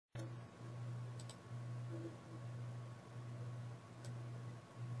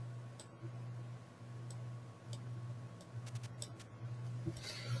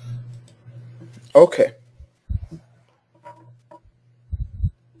Okay.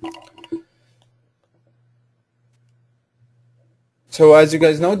 So as you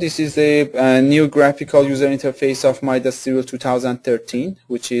guys know, this is the new graphical user interface of MIDAS 2013,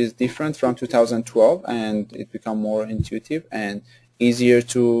 which is different from 2012, and it become more intuitive and easier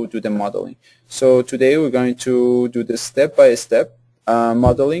to do the modeling. So today we're going to do the step-by-step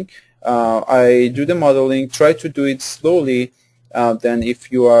modeling. I do the modeling, try to do it slowly. Then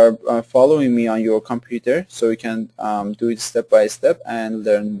if you are following me on your computer, so you can do it step by step and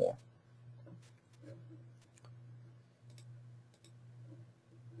learn more.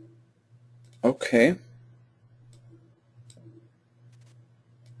 Okay.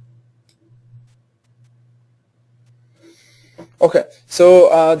 Okay.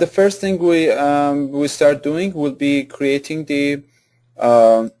 So the first thing we start doing will be creating the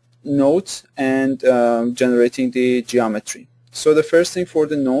nodes and generating the geometry. So the first thing for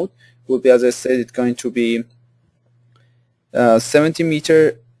the node will be, as I said, it's going to be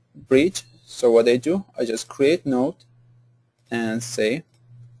 70-meter bridge. So what I do, I just create node and say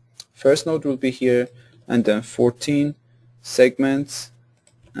first node will be here, and then 14 segments,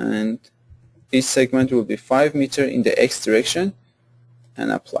 and each segment will be 5 meters in the x direction,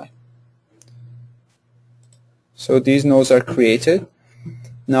 and apply. So these nodes are created.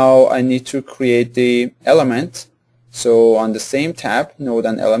 Now I need to create the element. So on the same tab, node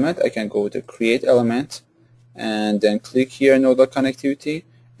and element, I can go to create element and then click here nodal connectivity,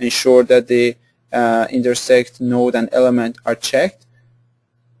 ensure that the intersect node and element are checked.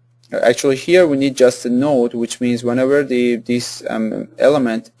 Actually here we need just a node, which means whenever this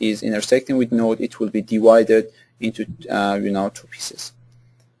element is intersecting with node, it will be divided into two pieces.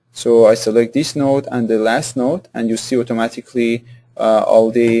 So I select this node and the last node, and you see automatically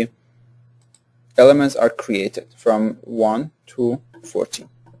all the elements are created from 1 to 14.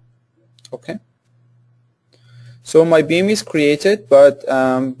 Okay. So my beam is created, but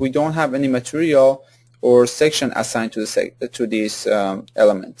we don't have any material or section assigned to these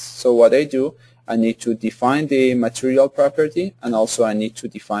elements. So what I do, I need to define the material property, and also I need to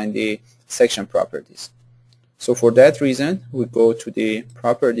define the section properties. So for that reason, we go to the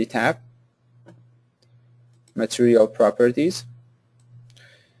property tab, material properties.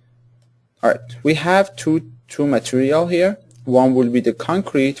 Alright, we have two material here. One will be the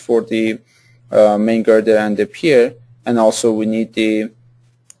concrete for the main girder and the pier, and also we need to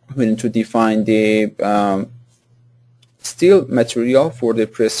define the steel material for the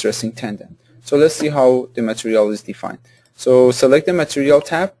pre-stressing tendon. So let's see how the material is defined. So select the material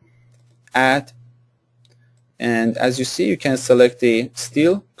tab, add, and as you see, you can select the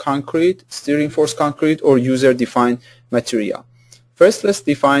steel, concrete, steel reinforced concrete, or user defined material. First, let's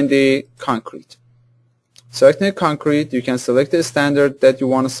define the concrete. Selecting the concrete, you can select the standard that you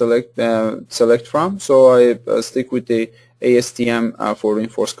want to select from. So I stick with the ASTM for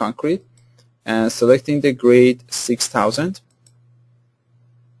reinforced concrete, and selecting the grade 6000.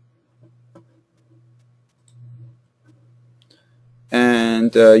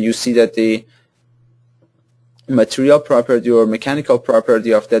 And you see that the material property or mechanical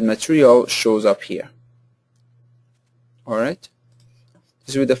property of that material shows up here. Alright,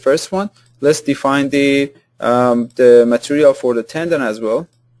 this will be the first one. Let's define the material for the tendon as well.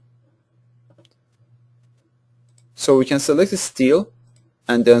 So we can select the steel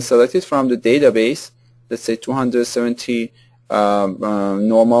and then select it from the database. Let's say 270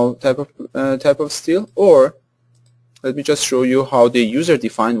 normal type of steel, or let me just show you how the user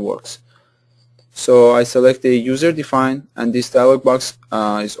defined works. So I select the user define, and this dialog box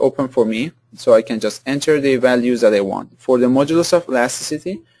is open for me, so I can just enter the values that I want. For the modulus of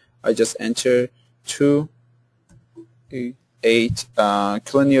elasticity, I just enter 2.8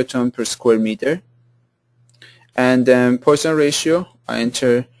 kilonewton per square meter, and then Poisson ratio, I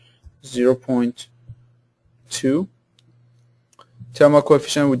enter 0.2. Thermal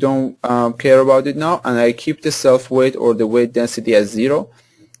coefficient, we don't care about it now, and I keep the self weight or the weight density as 0,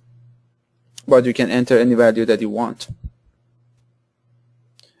 but you can enter any value that you want.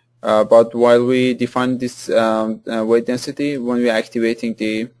 But while we define this weight density, when we are activating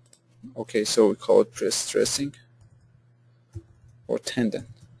the, okay, so we call it pre-stressing or tendon.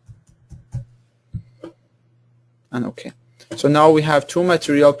 And okay, so now we have two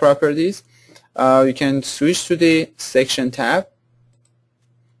material properties. You can switch to the section tab,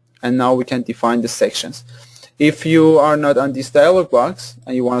 and now we can define the sections. If you are not on this dialog box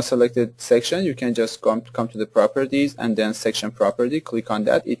and you want to select a section, you can just come to the properties and then section property, click on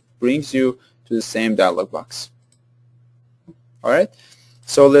that. It brings you to the same dialog box. Alright,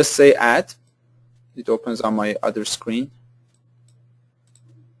 so let's say add. It opens on my other screen.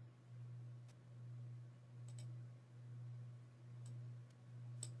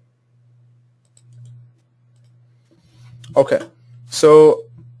 Okay, so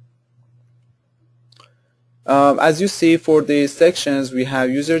as you see, for the sections we have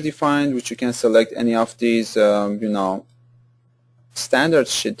user defined, which you can select any of these standard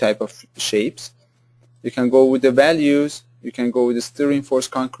type of shapes. You can go with the values, you can go with the steel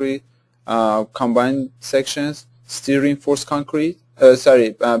reinforced concrete, combined sections, steel reinforced concrete,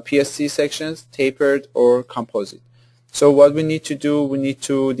 PSC sections, tapered, or composite. So what we need to do, we need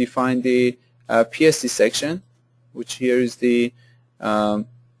to define the PSC section, which here is the guide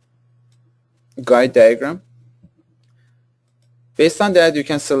diagram. Based on that, you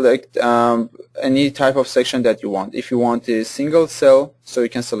can select any type of section that you want. If you want a single cell, so you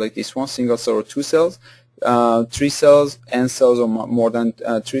can select this one, single cell or 2 cells, 3 cells, n cells, or more than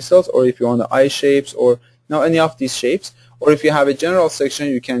 3 cells, or if you want the I shapes, or any of these shapes, or if you have a general section,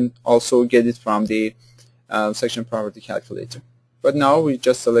 you can also get it from the section property calculator. But now we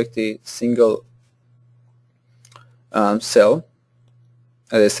just select a single cell.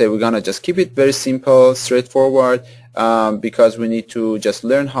 As I say, we're gonna just keep it very simple, straightforward, because we need to just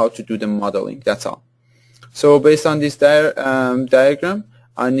learn how to do the modeling. That's all. So based on this diagram,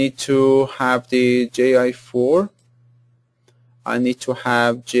 I need to have the JI4, I need to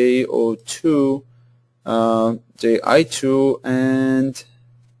have JO2, JI2, and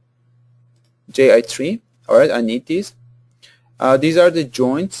JI3. Alright, I need these. These are the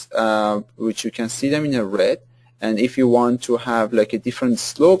joints, which you can see them in a red. And if you want to have like a different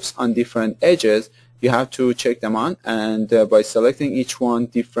slopes on different edges, you have to check them on, and by selecting each one,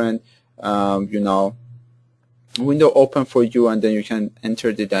 different window open for you, and then you can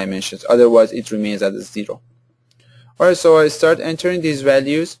enter the dimensions. Otherwise it remains at 0. Alright, so I start entering these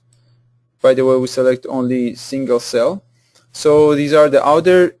values. By the way, we select only single cell. So these are the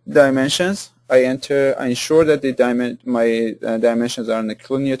outer dimensions. I ensure that my dimensions are in the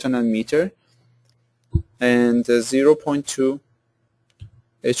kilonewton and meter. And 0.2,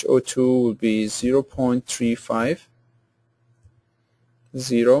 HO2 will be 0.35,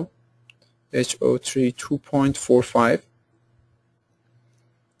 0, HO3 2.45,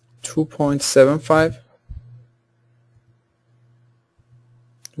 2.75,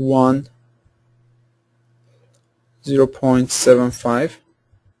 1, 0.75,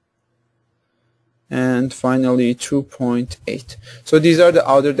 and finally 2.8. So these are the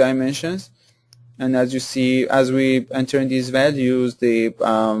outer dimensions. And as you see, as we enter in these values, the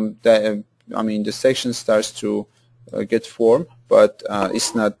section starts to get formed, but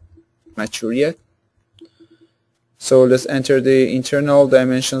it's not mature yet. So let's enter the internal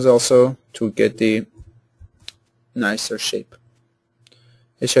dimensions also to get the nicer shape.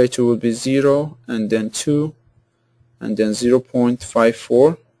 HI2 will be 0, and then 2, and then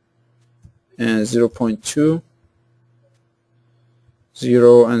 0.54, and 0.2,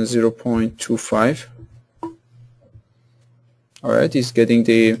 0, and 0.25. Alright, it's getting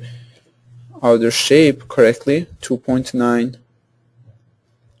the outer shape correctly. 2.9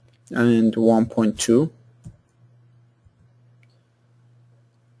 and 1.2,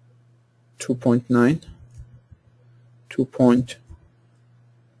 2.9,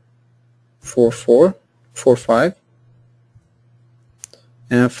 2.45,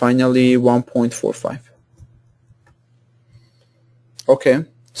 and finally 1.45. Okay,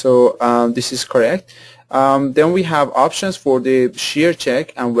 so this is correct. Then we have options for the shear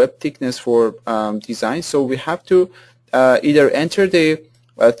check and web thickness for design. So we have to either enter the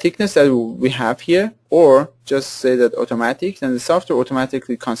thickness that we have here, or just say that automatic, and the software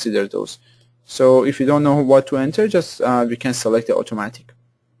automatically consider those. So if you don't know what to enter, just we can select the automatic.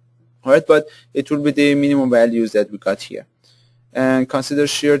 Alright, but it will be the minimum values that we got here. And consider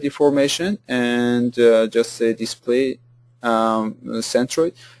shear deformation, and just say display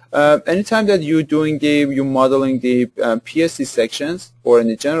centroid. Anytime that you're modeling the PSC sections or in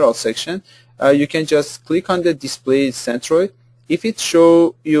the general section, you can just click on the display centroid. If it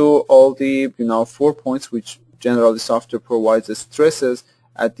shows you all the 4 points, which generally software provides the stresses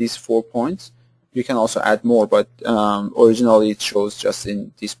at these 4 points, you can also add more, but originally it shows just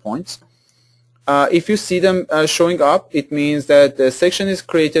in these points. If you see them showing up, it means that the section is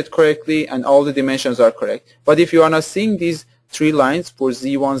created correctly and all the dimensions are correct. But if you are not seeing these 3 lines for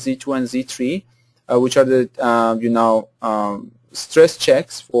Z1, Z2, and Z3, which are the stress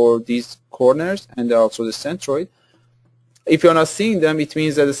checks for these corners and also the centroid, if you're not seeing them, it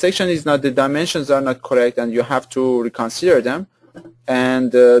means that the section is not, the dimensions are not correct, and you have to reconsider them,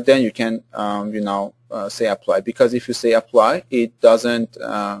 and then you can say apply, because if you say apply, it doesn't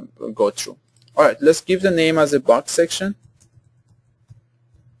go through. Alright, let's give the name as a box section,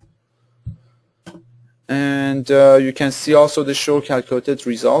 and you can see also the show calculated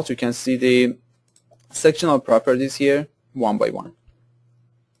result. You can see the sectional properties here. one by one.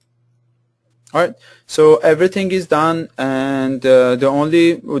 Alright, so everything is done, and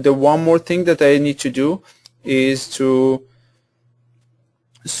the one more thing that I need to do is to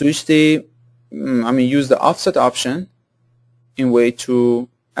switch the use the offset option in way to,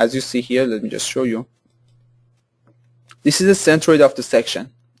 as you see here, let me just show you. This is the centroid of the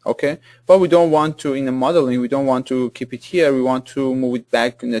section, okay? But we don't want to, in the modeling, we don't want to keep it here. We want to move it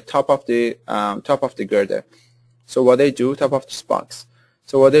back in the top of the girder. So what I do, top of this box.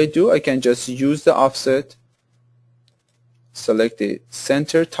 So what I do, I can just use the offset, select the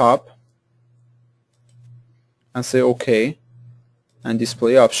center top, and say OK, and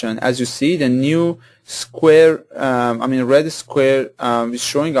display option. As you see, the new square, red square is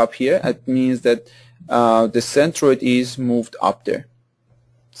showing up here. It means that the centroid is moved up there.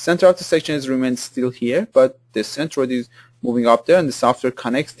 Center of the section is remains still here, but the centroid is moving up there, and the software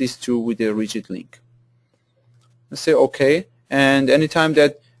connects these two with a rigid link. Let's say OK. And anytime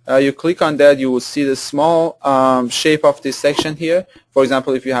that you click on that, you will see the small shape of this section here. For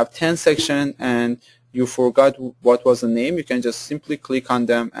example, if you have 10 sections and you forgot what was the name, you can just simply click on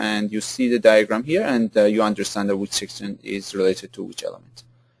them and you see the diagram here, and you understand that which section is related to which element.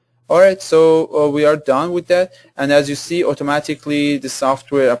 Alright, so we are done with that, and as you see, automatically the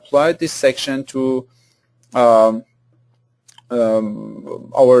software applied this section to our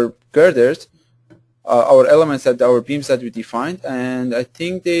girders, our elements, that our beams that we defined, and I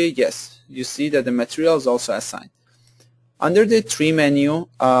think yes, you see that the material is also assigned. Under the tree menu,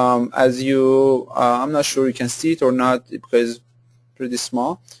 as you, I'm not sure you can see it or not because it's pretty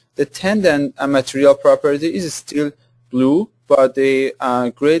small, the tendon material property is still blue, but the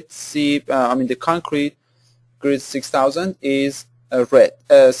grade C, the concrete grade 6000 is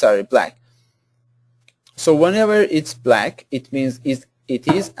black. So whenever it's black, it means it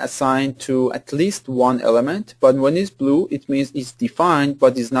is assigned to at least one element, but when it's blue, it means it's defined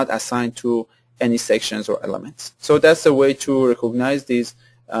but is not assigned to any sections or elements. So that's the way to recognize these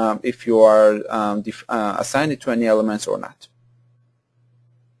if you are assigned it to any elements or not.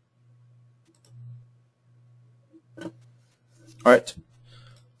 Alright,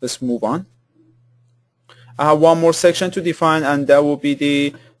 let's move on. I have one more section to define, and that will be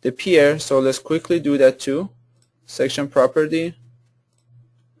the pier, so let's quickly do that too. Section property.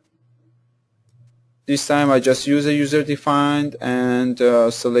 This time I just use a user defined and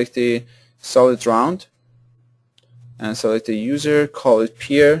select the solid round and select the user, call it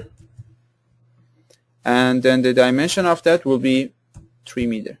pier, and then the dimension of that will be 3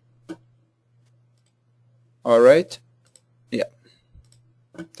 meters. Alright, yeah,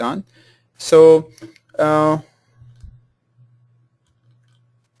 done. So now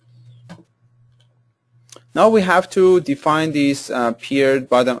we have to define this pier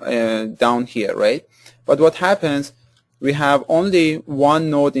bottom down here, right? But what happens, we have only one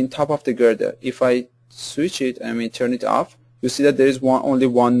node in top of the girder. If I switch it, turn it off, you see that there is only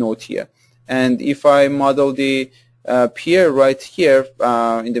one node here. And if I model the pier right here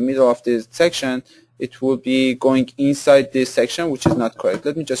in the middle of this section, it will be going inside this section, which is not correct.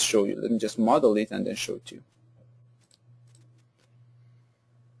 Let me just show you. Let me just model it and then show it to you.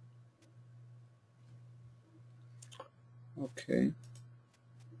 Okay.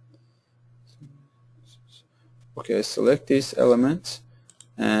 Okay, select this element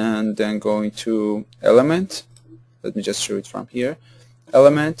and then going to element. Let me just show it from here.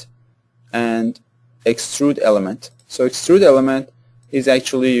 Element and extrude element. So extrude element is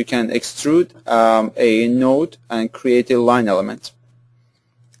actually, you can extrude a node and create a line element.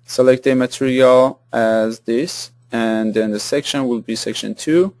 Select a material as this, and then the section will be section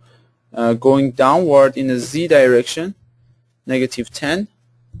 2, going downward in the Z direction, -10,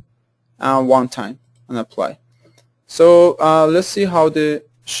 and 1 time, and apply. So let's see how the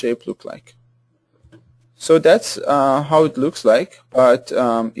shape look like. So that's how it looks like, but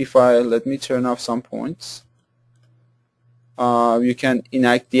if let me turn off some points, you can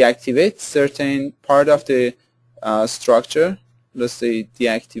deactivate certain part of the structure. Let's say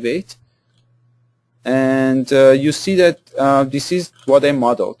deactivate, and you see that this is what I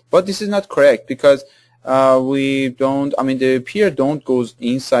modeled, but this is not correct because we don't, the pier don't goes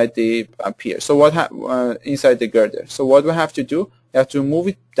inside the pier. So what inside the girder. So what we have to do, we have to move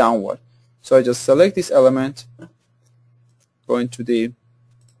it downward. So I just select this element, go into the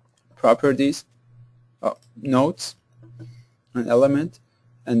properties, nodes, an element,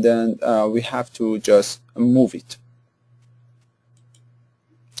 and then we have to just move it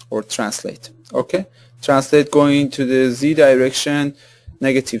or translate. Okay, translate going to the Z direction,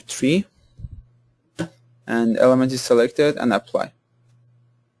 -3. And element is selected and apply.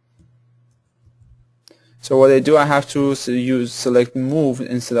 So what I do, I have to select move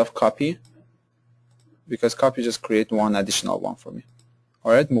instead of copy, because copy just create one additional one for me.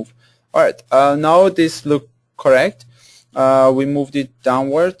 Alright, move. Alright, now this look correct. We moved it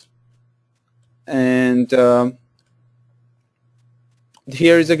downward, and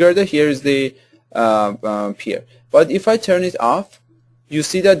here is the girder, here is the pier. But if I turn it off, you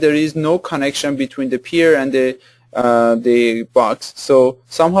see that there is no connection between the pier and the box. So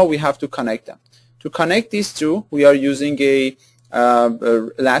somehow we have to connect them. To connect these two, we are using a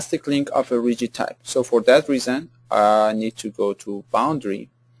elastic link of a rigid type. So for that reason, I need to go to boundary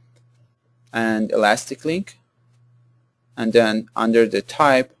and elastic link, and then under the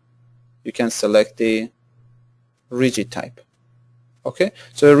type you can select the rigid type. Okay,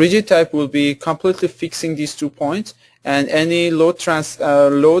 so a rigid type will be completely fixing these 2 points, and any load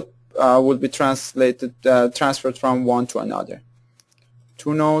will be transferred from one to another.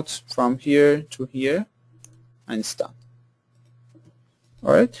 2 nodes from here to here, and it's done.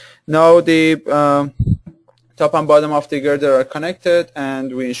 Alright, now the top and bottom of the girder are connected,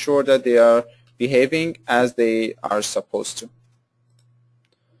 and we ensure that they are behaving as they are supposed to.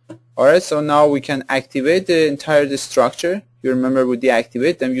 Alright, so now we can activate the entire structure. You remember we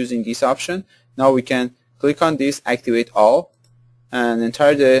deactivate them using this option. Now we can click on this, activate all, and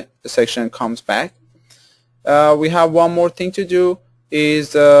entire section comes back. We have one more thing to do,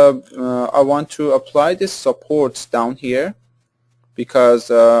 is I want to apply the supports down here, because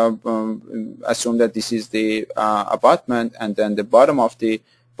assume that this is the abutment, and then the bottom of the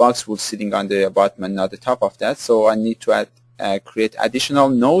box will sitting on the abutment, not the top of that. So I need to create additional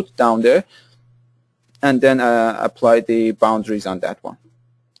node down there, and then apply the boundaries on that one.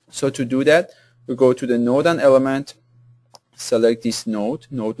 So to do that, we go to the node and element, select this node,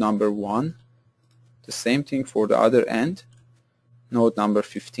 node number 1, the same thing for the other end, node number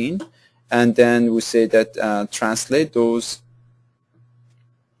 15, and then we say that translate those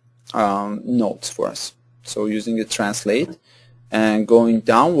nodes for us. So using the translate and going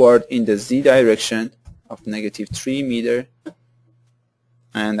downward in the z direction of -3 meter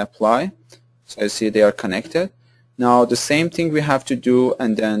and apply. So I see they are connected. Now the same thing we have to do,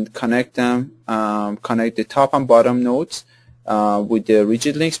 and then connect them, connect the top and bottom nodes with the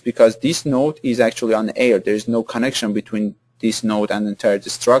rigid links, because this node is actually on air. There is no connection between this node and the entire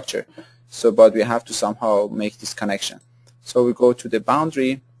structure. So, but we have to somehow make this connection. So we go to the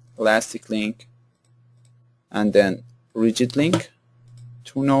boundary, elastic link, and then rigid link.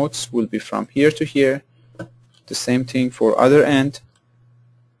 2 nodes will be from here to here. The same thing for other end,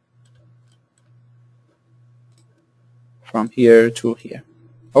 from here to here.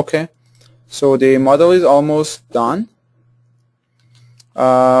 Okay, so the model is almost done.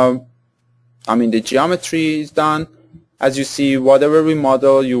 I mean, the geometry is done. As you see, whatever we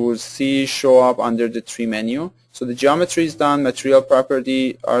model, you will see show up under the tree menu. So the geometry is done, material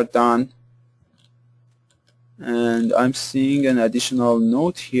property are done, and I'm seeing an additional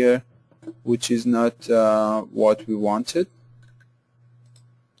note here, which is not what we wanted.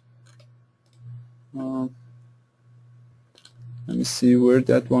 Let me see where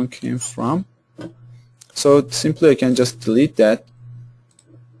that one came from. So simply I can just delete that.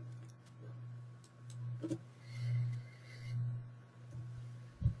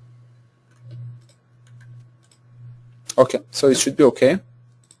 Okay, so it should be okay.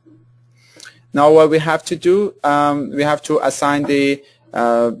 Now what we have to do, we have to assign the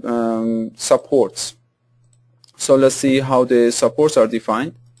supports. So let's see how the supports are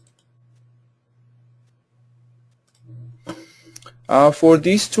defined. For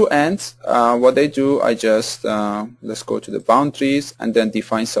these 2 ends, what I do, I just let's go to the boundaries and then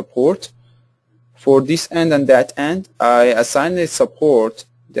define support. For this end and that end, I assign a support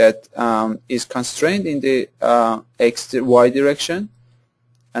that is constrained in the x, y direction,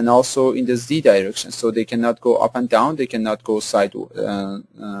 and also in the z direction. So they cannot go up and down, they cannot go sideways,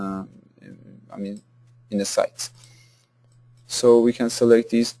 I mean in the sides. So we can select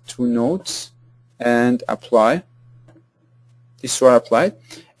these 2 nodes and apply. These 2 are applied,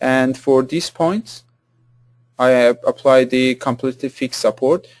 and for these points I apply the completely fixed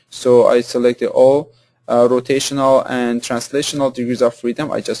support. So I select the all rotational and translational degrees of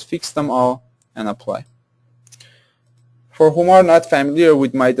freedom. I just fix them all and apply. For whom are not familiar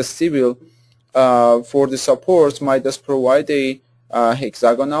with MIDAS Civil, for the supports, MIDAS provide a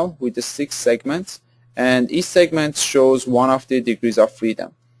hexagonal with the 6 segments, and each segment shows one of the degrees of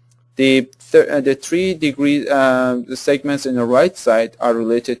freedom. The 3 degree the segments in the right side are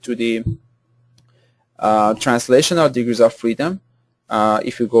related to the translational degrees of freedom.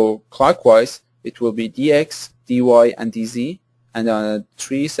 If you go clockwise, it will be dx, dy, and dz, and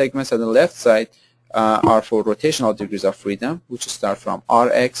 3 segments on the left side are for rotational degrees of freedom, which start from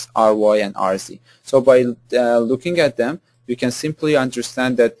Rx, Ry, and Rz. So by looking at them, you can simply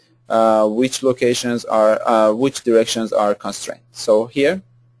understand that which locations are, which directions are constrained. So here,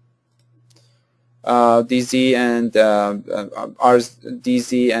 dz and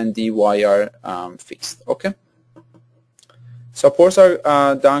dz and dy are fixed. Okay. Supports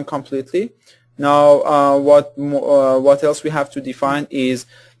are done completely. Now, what else we have to define is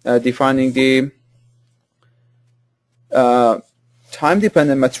defining the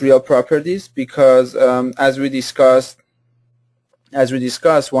time-dependent material properties, because as we discussed,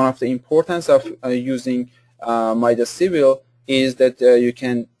 one of the importance of using MIDAS Civil is that you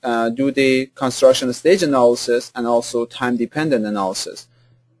can do the construction stage analysis and also time-dependent analysis.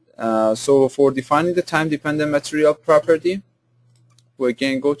 So for defining the time-dependent material property, we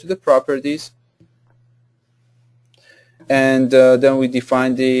again go to the properties, and then we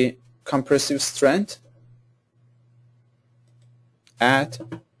define the compressive strength at,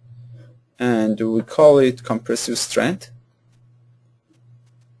 and we call it compressive strength.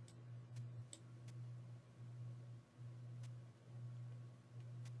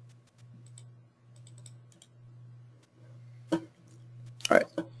 All right.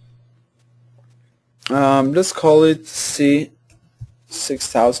 Let's call it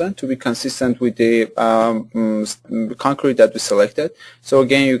C6000 to be consistent with the concrete that we selected. So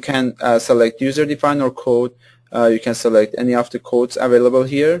again, you can select user-defined or code. You can select any of the codes available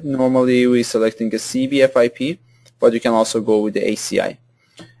here. Normally, we're selecting a CBFIP, but you can also go with the ACI.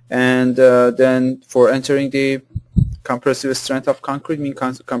 And then for entering the compressive strength of concrete, mean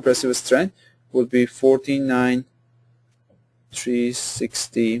compressive strength would be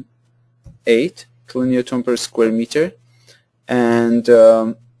 14,938 kilonewton per square meter. And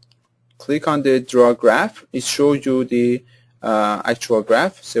click on the draw graph. It shows you the actual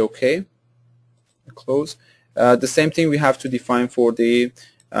graph. Say OK. Close. The same thing we have to define for the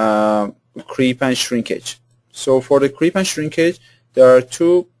creep and shrinkage. So for the creep and shrinkage, there are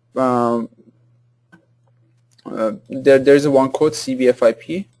two. There's a one code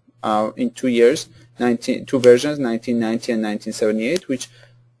CBFIP in 2 years, two versions, 1990 and 1978, which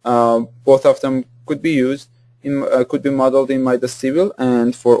both of them could be used. Could be modeled in MIDAS Civil,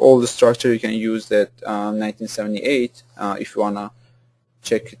 and for all the structure you can use that 1978 if you wanna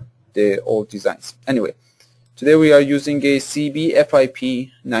check the old designs. Anyway, today we are using a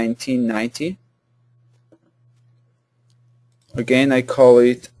CBFIP 1990. Again, I call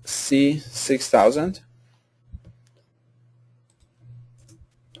it C6000.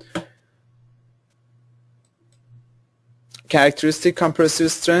 Characteristic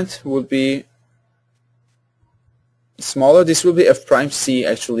compressive strength would be smaller. This will be F prime C.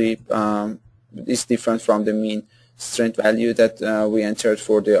 Actually, is different from the mean strength value that we entered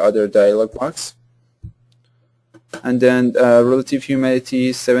for the other dialog box. And then relative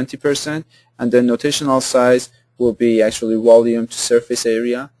humidity 70%, and then notational size will be actually volume to surface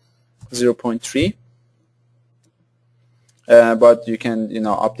area 0.3. But you can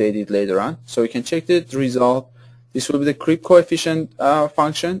update it later on. So you can check the result. This will be the creep coefficient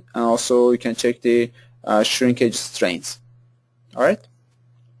function, and also you can check the shrinkage strains. All right,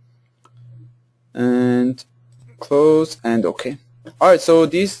 and close and OK. All right, so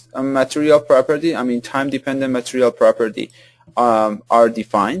these material property, time-dependent material property are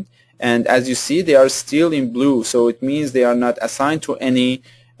defined, and as you see, they are still in blue. So it means they are not assigned to any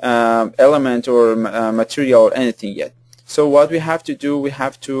element or material or anything yet. So what we have to do, we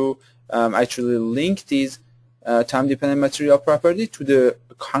have to actually link these time-dependent material property to the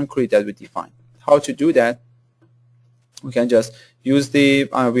concrete that we define. How to do that? We can just use the,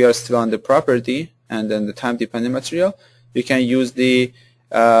 we are still on the property and then the time-dependent material. You can use the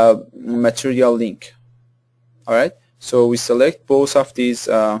material link. All right. So we select both of these.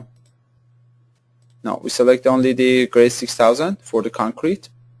 No, we select only the grade 6000 for the concrete.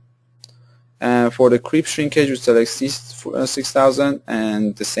 And for the creep shrinkage, we select 6000,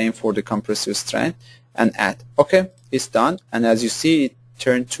 and the same for the compressive strength, and add. Okay, it's done. And as you see, it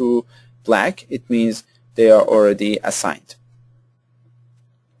turned to black. It means they are already assigned.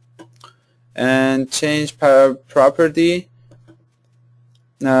 And change property.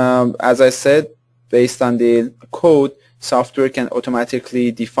 As I said, based on the code, software can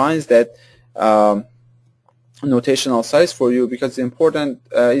automatically define that notational size for you, because it's important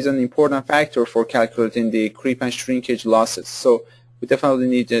is an important factor for calculating the creep and shrinkage losses. So we definitely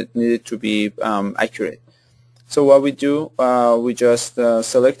need it to be accurate. So what we do, we just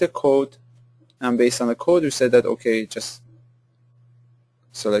select the code, and based on the code, we said that okay, just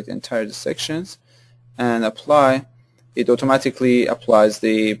select entire sections and apply. It automatically applies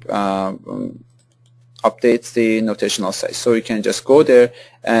the updates the notational size. So you can just go there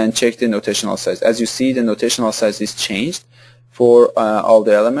and check the notational size. As you see, the notational size is changed for all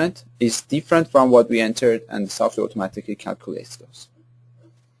the elements. It's different from what we entered, and the software automatically calculates those.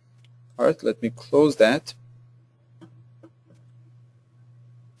 Alright, let me close that.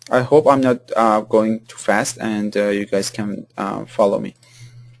 I hope I'm not going too fast and you guys can follow me.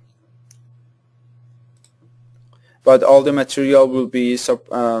 But all the material will be,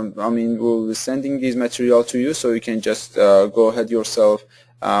 we'll be sending this material to you, so you can just go ahead yourself,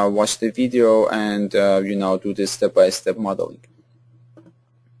 watch the video, and do this step-by-step modeling.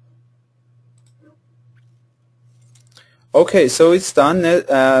 Okay, so it's done.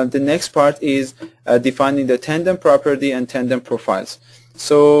 The next part is defining the tendon property and tendon profiles.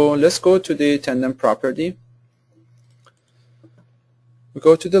 So let's go to the tendon property. We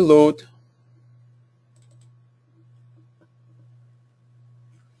go to the load.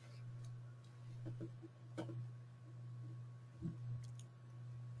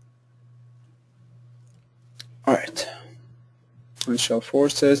 Alright, initial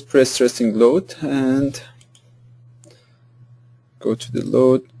forces, pre-stressing load, and go to the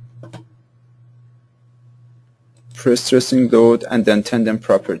load, pre-stressing load, and then tendon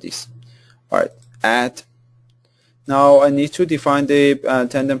properties. Alright, add. Now I need to define the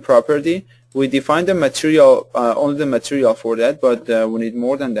tendon property. We define the material, only the material for that, but we need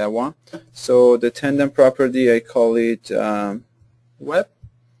more than that one. So the tendon property, I call it web.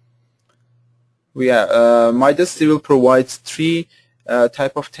 MIDAS Civil provides three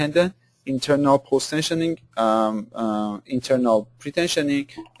type of tendon: internal post-tensioning, internal pre-tensioning,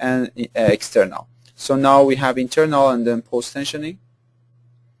 and external. So now we have internal and then post-tensioning.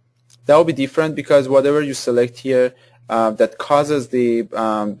 That will be different because whatever you select here, that causes the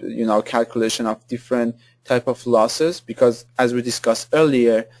calculation of different type of losses, because as we discussed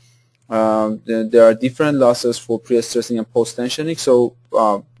earlier, there are different losses for pre-stressing and post-tensioning. So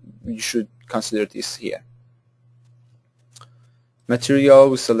you should consider this here. Material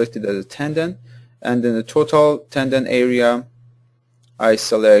we selected as a tendon, and then the total tendon area I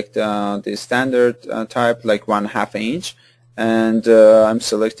select the standard type, like 1/2 inch, and I'm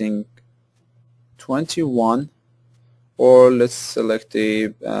selecting 21, or let's select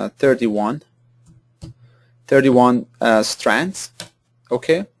the 31 strands.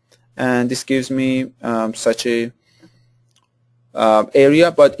 Okay, and this gives me such a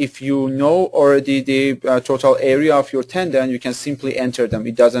area. But if you know already the total area of your tendon, you can simply enter them.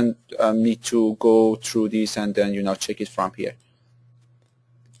 It doesn't need to go through this and then check it from here.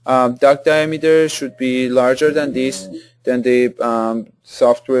 Duct diameter should be larger than this. Then the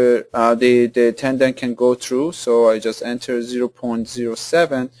software, the tendon can go through. So I just enter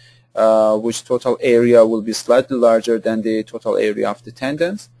 0.07, which total area will be slightly larger than the total area of the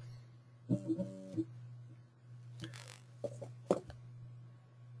tendons.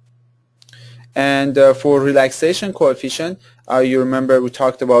 And for relaxation coefficient, you remember we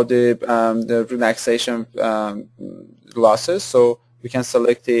talked about the relaxation losses. So we can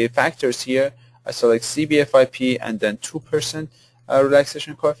select the factors here. I select CBFIP and then 2%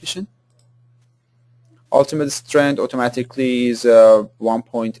 relaxation coefficient. Ultimate strength automatically is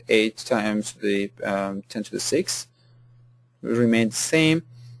 1.8 times the 10 to the 6. We remain the same,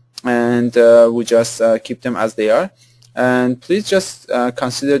 and we just keep them as they are. And please just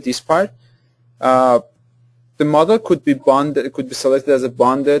consider this part. The model could be bonded, it could be selected as a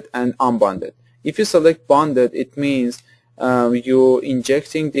bonded and unbonded. If you select bonded, it means you're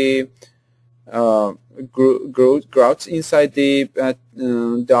injecting the grouts inside the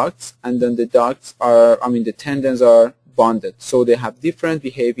ducts, and then the ducts are, the tendons are bonded, so they have different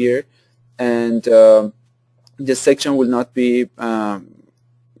behavior, and the section will not be,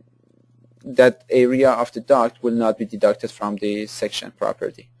 that area of the duct will not be deducted from the section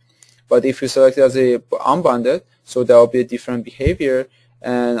property. But if you select it as a unbonded, so there will be a different behavior,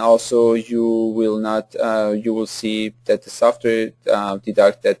 and also you will not, you will see that the software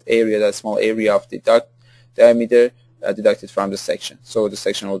deduct that area, that small area of the duct diameter deducted from the section. So the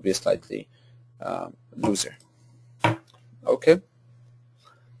section will be slightly looser. Okay,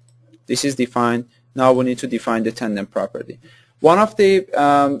 this is defined. Now we need to define the tendon property. One of the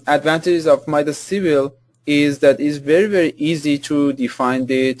advantages of MIDAS Civil is that it's very, very easy to define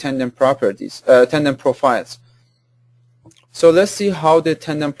the tendon properties, tendon profiles. So let's see how the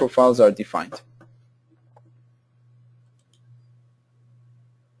tendon profiles are defined.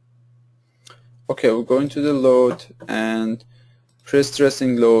 Okay, we're going to the load and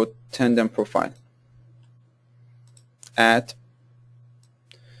pre-stressing load tendon profile. Add.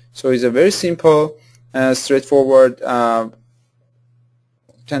 So it's a very simple, straightforward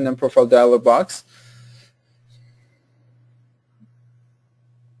tendon profile dialog box.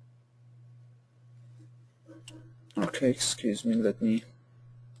 Okay, excuse me, let me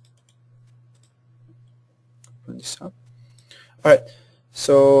open this up. Alright,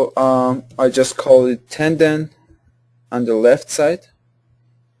 so I just call it tendon on the left side.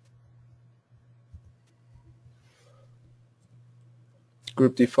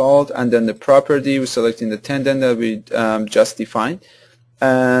 Group default, and then the property, we're selecting the tendon that we just defined,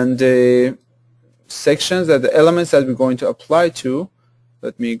 and the sections, that the elements that we're going to apply to.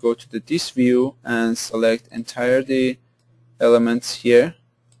 Let me go to this view and select entire the elements here.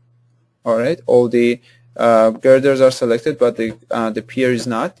 Alright, all the girders are selected, but the pier is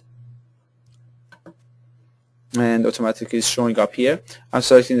not, and automatically is showing up here. I'm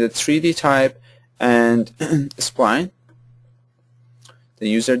selecting the 3D type and spline, the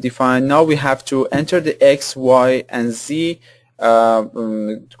user defined. Now we have to enter the X, Y, and Z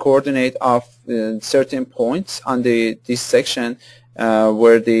coordinate of certain points on this section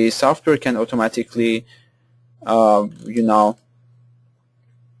where the software can automatically the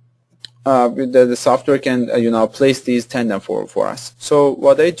software can place these tendon for us. So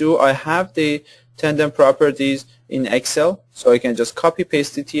what I do, I have the tendon properties in Excel, so I can just copy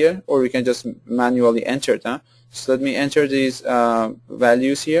paste it here, or we can just manually enter them. So let me enter these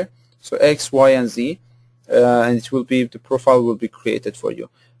values here, so X, Y, and Z, and it will be, the profile will be created for you.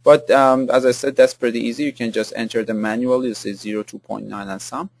 But as I said, that's pretty easy. You can just enter them manually. Let's say 0, 2.9, and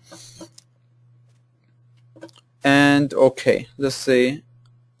some. And okay, let's say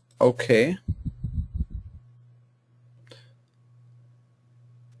okay.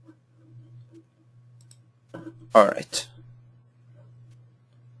 All right.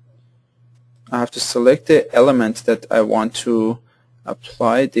 I have to select the element that I want to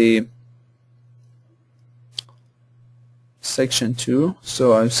apply the section to.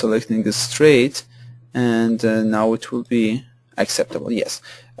 So I'm selecting the straight, and now it will be acceptable. Yes.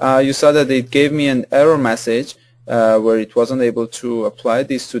 You saw that it gave me an error message where it wasn't able to apply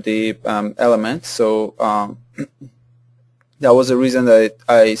this to the element. So that was the reason that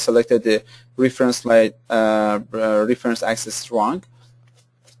I selected the reference line, reference axis wrong.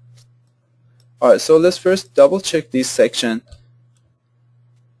 Alright, so let's first double check this section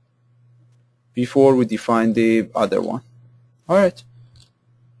before we define the other one. Alright,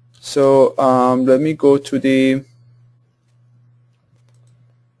 so let me go to the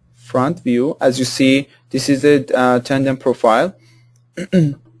front view. As you see, this is a tendon profile.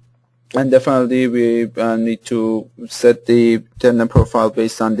 And definitely we need to set the tendon profile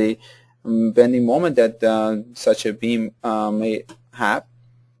based on the bending moment that such a beam may have.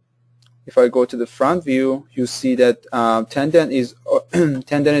 If I go to the front view, you see that tendon is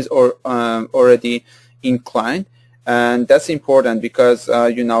already inclined, and that's important because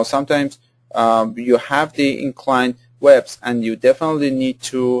sometimes you have the inclined webs, and you definitely need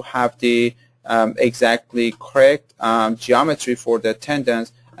to have the exactly correct geometry for the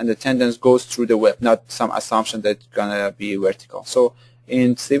tendons, and the tendons goes through the web, not some assumption that it's gonna be vertical. So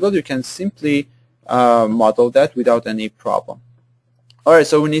in Civil, you can simply model that without any problem. Alright,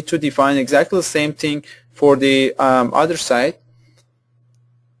 so we need to define exactly the same thing for the other side.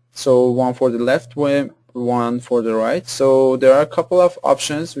 So one for the left way, one for the right. So there are a couple of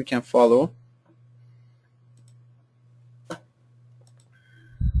options we can follow.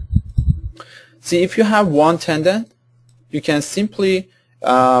 See, if you have one tendon, you can simply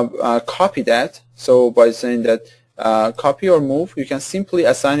copy that. So by saying that copy or move, you can simply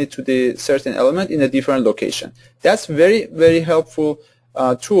assign it to the certain element in a different location. That's very, very helpful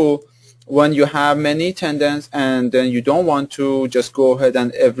tool when you have many tendons and then you don't want to just go ahead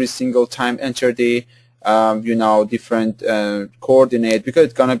and every single time enter the different coordinate, because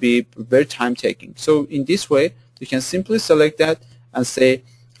it's gonna be very time taking. So in this way, you can simply select that and say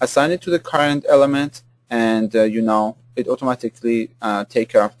assign it to the current element, and it automatically take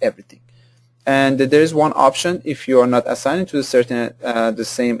care of everything. And there is one option if you are not assigning to the certain the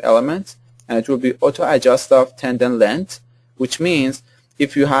same element, and it will be auto adjust of tendon length, which means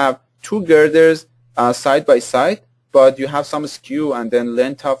if you have two girders side by side, but you have some skew, and then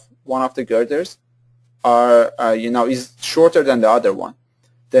length of one of the girders are is shorter than the other one,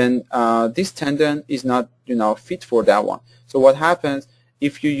 then this tendon is not fit for that one. So what happens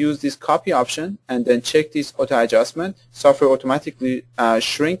if you use this copy option and then check this auto adjustment, software automatically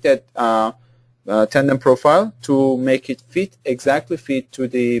shrink that tendon profile to make it exactly fit to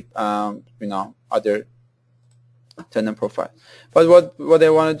the other tendon profile. But what I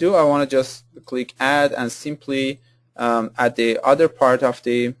want to do, I want to just click add and simply add the other part of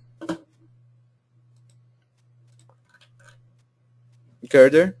the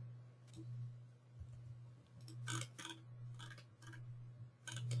girder.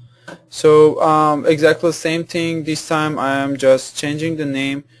 So exactly the same thing. This time I am just changing the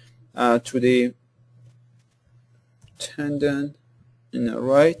name to the tendon in the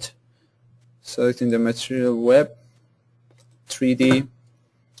right, selecting the material web 3D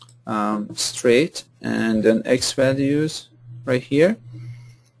straight, and then X values right here.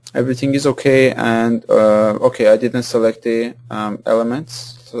 Everything is okay, and okay, I didn't select the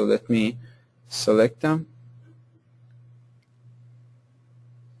elements, so let me select them.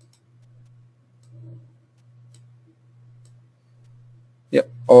 Yep,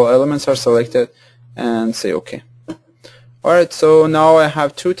 all elements are selected, and say OK. Alright, so now I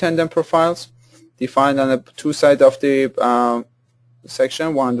have two tendon profiles defined on the two sides of the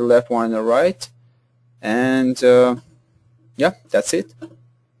section, one on the left, one on the right, and yeah, that's it.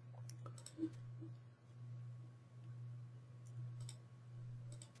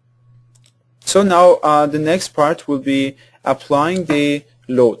 So now the next part will be applying the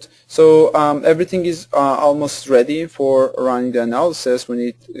load. So everything is almost ready for running the analysis. We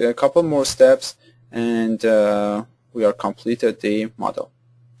need a couple more steps, and we are completed the model.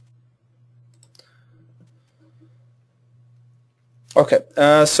 Okay,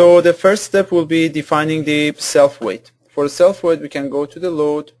 so the first step will be defining the self-weight. For the self-weight, we can go to the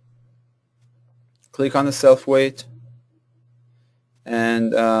load, click on the self-weight,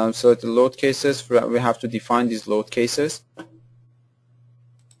 and select the load cases. We have to define these load cases.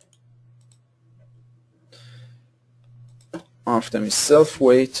 One of them is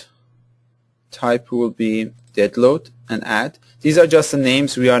self-weight. Type will be dead load, and add. These are just the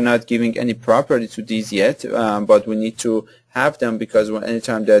names. We are not giving any property to these yet, but we need to have them, because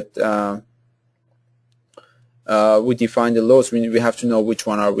anytime that we define the loads, we have to know which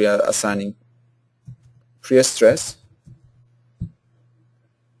one are we assigning. Pre-stress,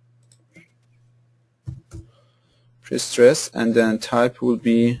 and then type will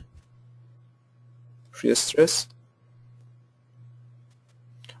be pre-stress.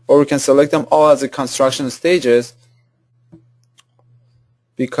 Or we can select them all as the construction stages,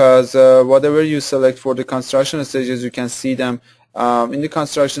 because whatever you select for the construction stages, you can see them in the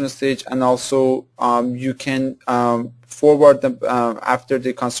construction stage, and also you can forward them after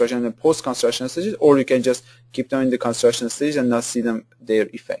the construction and post-construction stages, or you can just keep them in the construction stage and not see them their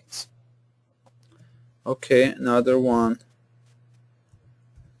effects. Okay, another one,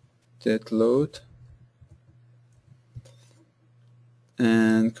 dead load,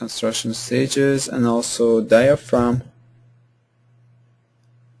 and construction stages, and also diaphragm.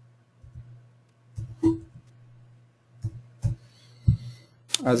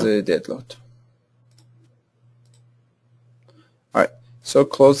 As a dead load. Alright, so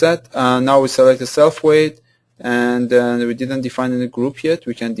close that. Now we select the self-weight, and we didn't define any group yet.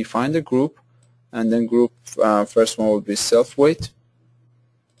 We can define the group, and then group first one will be self-weight,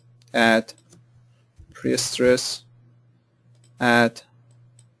 add pre-stress, add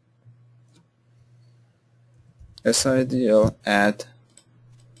SIDL, add,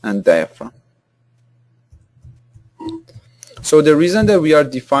 and diaphragm. So the reason that we are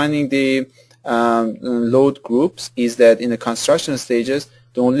defining the load groups is that in the construction stages,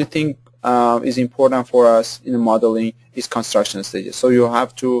 the only thing is important for us in the modeling is construction stages. So you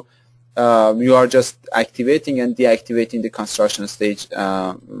have to, you are just activating and deactivating the construction stage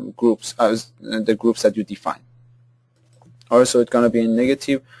groups as the groups that you define. Also, it's going to be a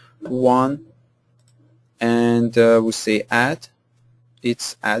 -1, and we say add,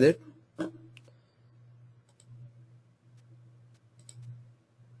 it's added.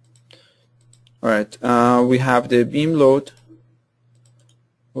 Alright, we have the beam load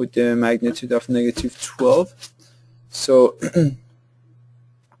with the magnitude of -12. So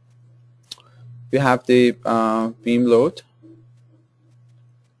we have the beam load,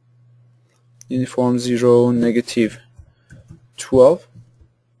 uniform 0, -12,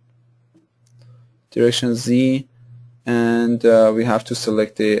 direction Z, and we have to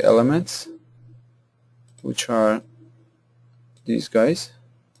select the elements, which are these guys.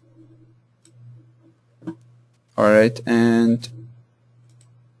 Alright, and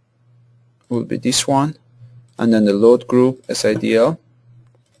will be this one, and then the load group SIDL,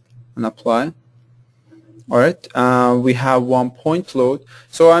 and apply. Alright, we have 1 point load.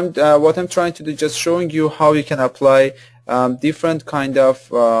 So what I'm trying to do, just showing you how you can apply different kind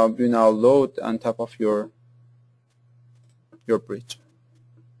of load on top of your bridge.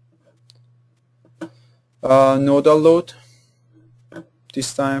 Nodal load.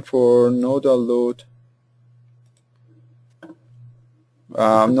 This time for nodal load.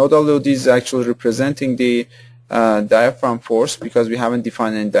 Nodal load is actually representing the diaphragm force, because we haven't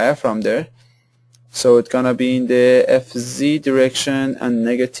defined any diaphragm there. So it's gonna be in the FZ direction and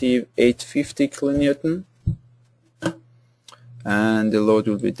negative 850 kilonewton, and the load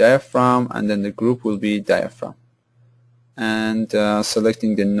will be diaphragm, and then the group will be diaphragm. And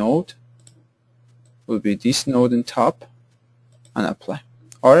selecting the node will be this node in top and apply.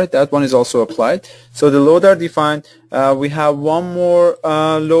 Alright, that one is also applied. So the load are defined. We have one more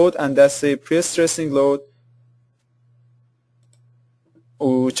load, and that's a pre-stressing load,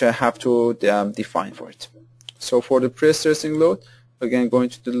 which I have to define for it. So for the pre-stressing load, again going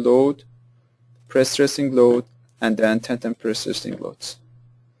to the load, pre-stressing load, and then tandem pre-stressing loads.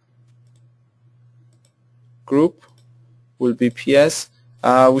 Group will be PS.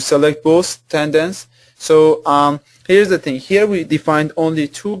 We select both tendons. So here's the thing. Here we defined only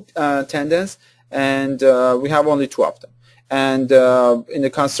two tendons, and we have only two of them. And in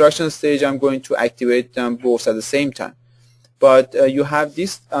the construction stage, I'm going to activate them both at the same time. But you have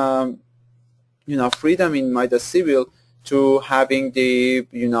this, freedom in MIDAS Civil to having the,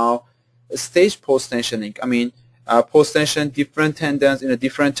 stage post-tensioning. I mean, post-tension different tendons in a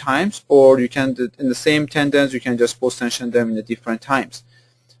different times, or you can, in the same tendons, you can just post-tension them in the different times.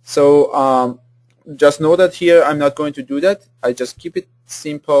 So just know that here I'm not going to do that. I just keep it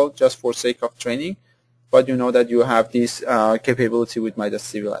simple just for sake of training, but you know that you have this capability with MIDAS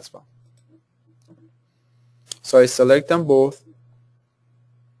Civil as well. So I select them both,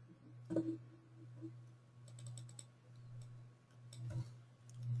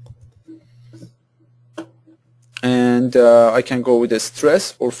 and I can go with the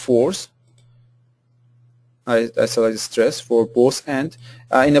stress or force. I select stress for both ends.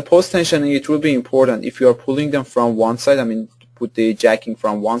 In the post tensioning, it will be important if you are pulling them from one side, I mean put the jacking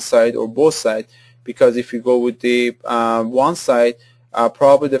from one side or both sides, because if you go with the one side,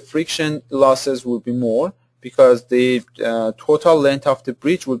 probably the friction losses will be more, because the total length of the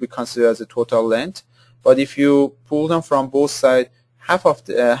bridge will be considered as the total length. But if you pull them from both sides, half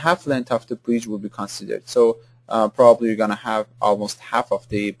length of the bridge will be considered. So probably you're gonna have almost half of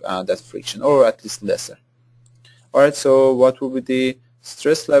the that friction, or at least lesser. Alright, so what will be the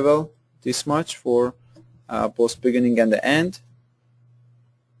stress level? This much for both beginning and the end.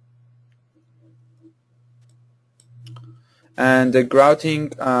 And the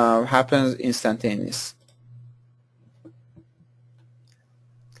grouting happens instantaneous.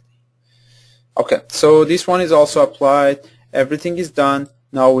 Okay, so this one is also applied. Everything is done.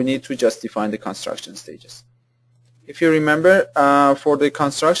 Now we need to just define the construction stages. If you remember, for the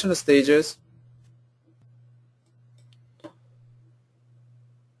construction stages,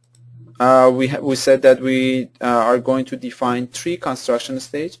 we said that we are going to define 3 construction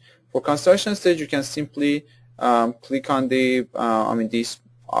stages. For construction stage, you can simply click on the, this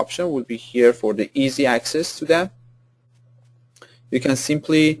option will be here for the easy access to them. You can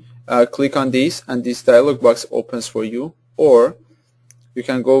simply click on this, and this dialog box opens for you, or you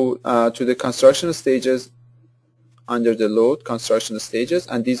can go to the construction stages under the load construction stages,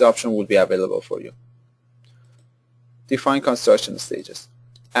 and this option will be available for you. Define construction stages.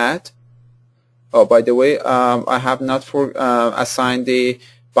 Add. Oh, by the way, I have not assigned the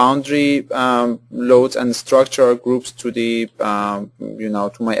boundary loads and structure groups to the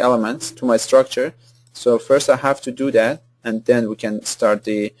to my elements, to my structure. So first I have to do that, and then we can start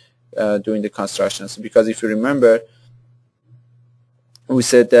the doing the constructions. Because if you remember, we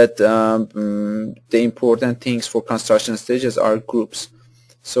said that the important things for construction stages are groups.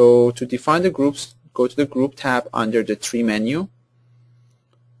 So to define the groups, go to the group tab under the tree menu.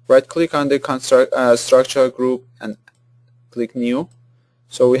 Right click on the structure group and click new.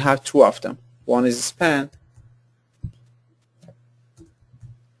 So we have 2 of them. One is span,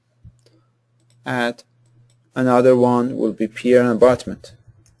 add. Another one will be pier and abutment.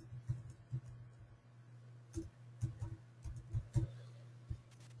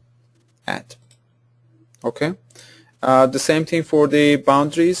 Add. Okay. The same thing for the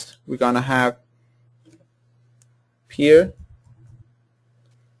boundaries. We're gonna have pier,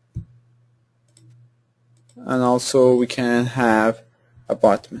 and also we can have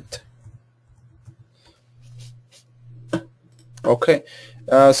abutment. Okay,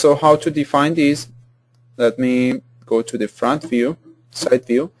 so how to define these? Let me go to the front view, side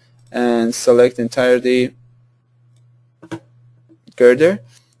view, and select entirely girder,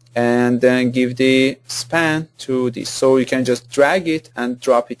 and then give the span to this. So you can just drag it and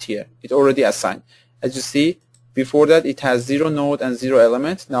drop it here. It already assigned. As you see, before that it has 0 node and 0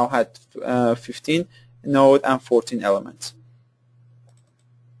 element. Now had 15 node and 14 elements.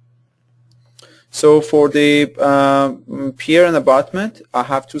 So for the pier and abutment, I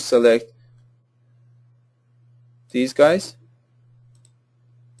have to select these guys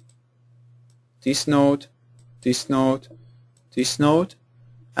this node, this node, this node,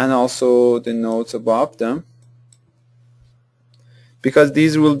 and also the nodes above them, because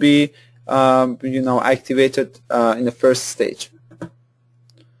these will be activated in the first stage.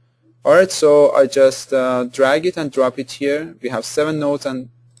 Alright, so I just drag it and drop it here. We have 7 nodes and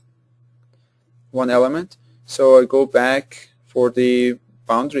 1 element. So I go back for the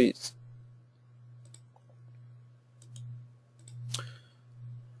boundaries.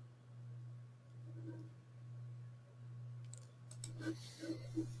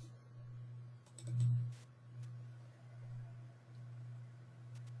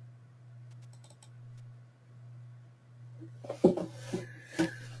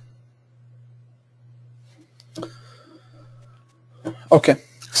 Okay,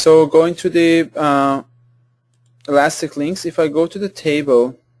 so going to the elastic links, if I go to the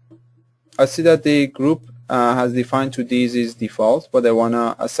table, I see that the group has defined to these is default, but I want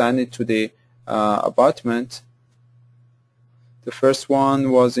to assign it to the abutment. The first one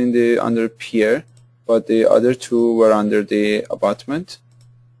was in the under peer, but the other 2 were under the abutment.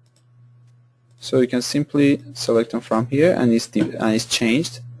 So you can simply select them from here, and it's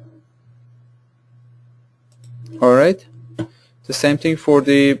changed. All right. The same thing for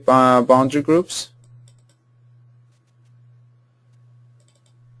the boundary groups.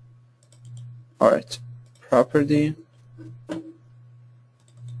 Alright, property.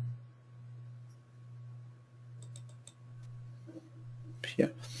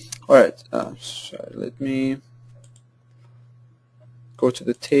 Here. Alright, sorry, let me go to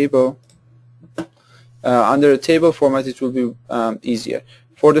the table. Under the table format, it will be easier.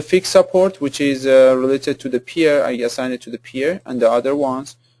 For the fixed support, which is related to the peer, I assign it to the peer, and the other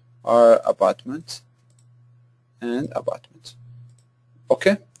ones are abutment and abutment.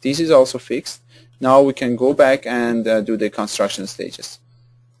 Okay, this is also fixed. Now we can go back and do the construction stages.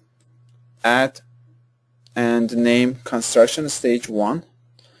 Add and name construction stage 1.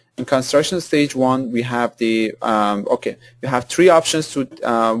 In construction stage 1, we have the we have 3 options to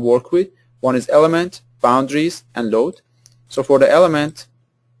work with. One is element, boundaries, and load. So for the element,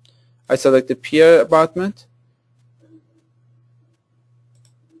 I select the peer abutment.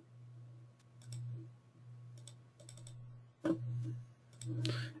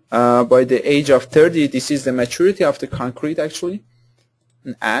 By the age of 30, this is the maturity of the concrete actually,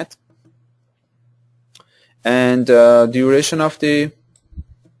 and add. And duration of the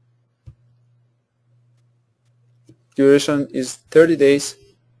duration is 30 days.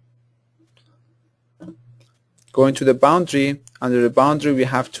 Going to the boundary, under the boundary we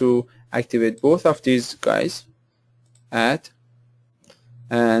have to activate both of these guys, add,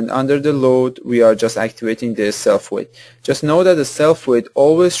 and under the load we are just activating the self-weight. Just know that the self-weight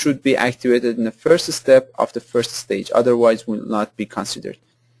always should be activated in the first step of the first stage, otherwise will not be considered.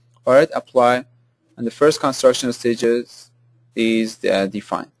 Alright, apply, and the first construction stages is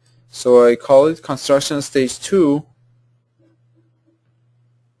defined. So I call it construction stage 2,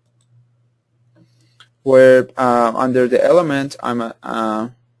 where under the element I'm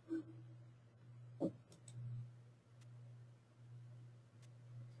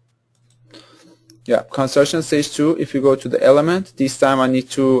construction stage 2. If you go to the element, this time I need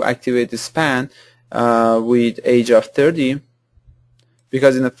to activate the span with age of 30,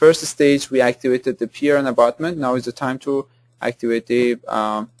 because in the first stage we activated the peer and abutment. Now is the time to activate the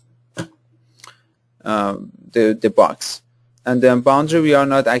box. And then boundary, we are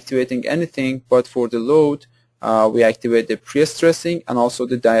not activating anything, but for the load we activate the pre-stressing and also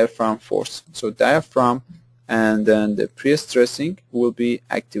the diaphragm force. So diaphragm and then the pre-stressing will be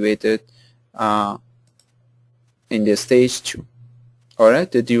activated in the stage 2.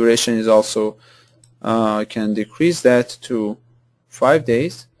 Alright, the duration is also I can decrease that to 5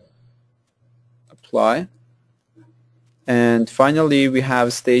 days. Apply. And finally we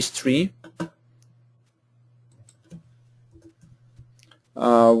have stage 3,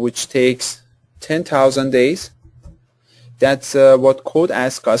 which takes 10,000 days. That's what code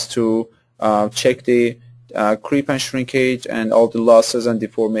asks us to check the creep and shrinkage and all the losses and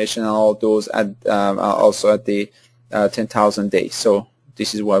deformation and all those at also at the 10,000 days. So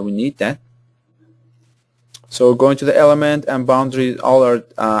this is why we need that. So going to the element and boundary, all are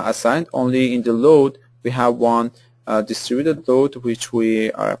assigned. Only in the load we have one distributed load, which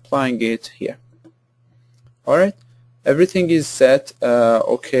we are applying it here. Alright, everything is set.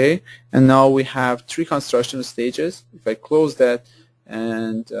 Okay, and now we have 3 construction stages. If I close that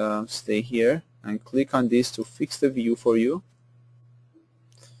and stay here and click on this to fix the view for you,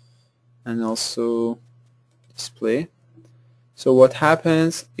 and also display. So what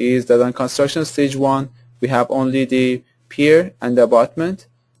happens is that on construction stage 1 we have only the pier and the abutment.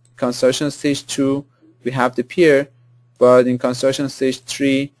 construction stage 2 we have the pier, but in construction stage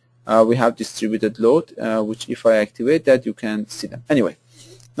 3 we have distributed load, which if I activate that you can see them. Anyway,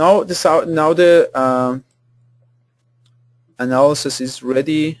 now the analysis is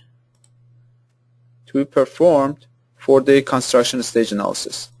ready to be performed for the construction stage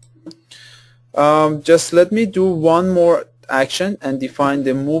analysis. Just let me do one more action and define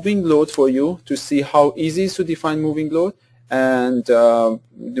the moving load for you to see how easy it is to define moving load, and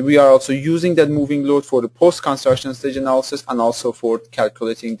we are also using that moving load for the post-construction stage analysis and also for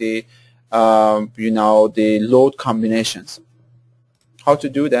calculating the the load combinations. How to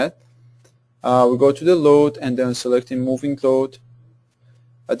do that? We go to the load and then selecting moving load.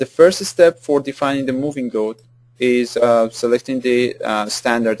 The first step for defining the moving load is selecting the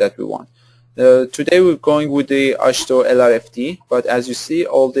standard that we want. Today we're going with the H2O LRFD, but as you see,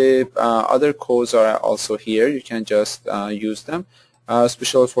 all the other codes are also here. You can just use them,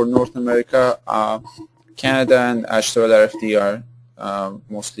 especially for North America. Canada and H2O LRFD are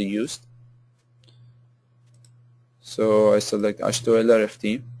mostly used. So I select H2O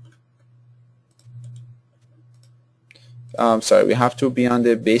LRFD. Sorry, we have to be on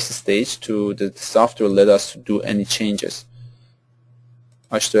the base stage to the software let us do any changes.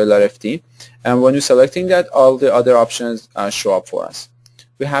 H2O LRFD, and when you're selecting that, all the other options show up for us.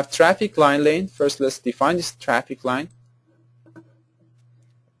 We have traffic line lane. First, let's define this traffic line.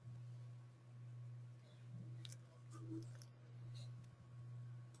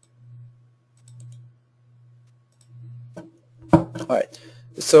 Alright,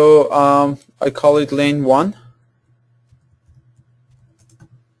 so I call it lane 1.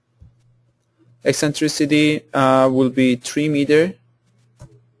 Eccentricity will be 3 meters.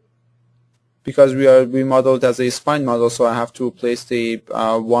 Because we modeled as a spine model, so I have to place the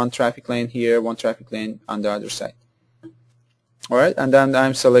one traffic lane here, one traffic lane on the other side. Alright, and then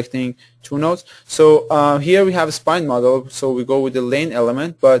I'm selecting 2 nodes. So here we have a spine model, so we go with the lane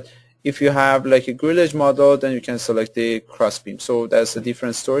element, but if you have like a grill edge model, then you can select the cross beam. So that's a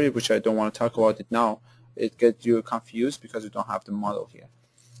different story, which I don't want to talk about it now. It gets you confused because you don't have the model here.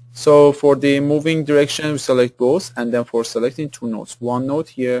 So for the moving direction, we select both, and then for selecting 2 nodes, 1 node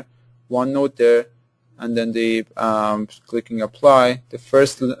here, 1 node there, and then the clicking apply, the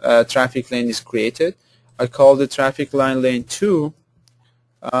first traffic lane is created. I call the traffic line lane 2.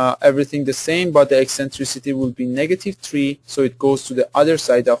 Everything the same, but the eccentricity will be -3, so it goes to the other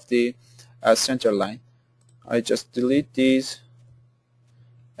side of the center line. I just delete these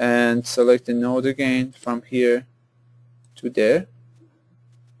and select the node again from here to there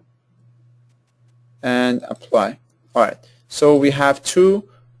and apply. Alright, so we have 2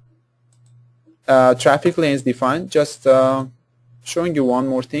 traffic lanes defined. Just showing you one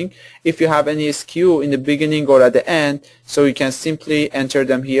more thing. If you have any skew in the beginning or at the end, so you can simply enter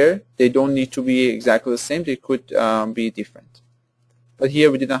them here. They don't need to be exactly the same. They could be different. But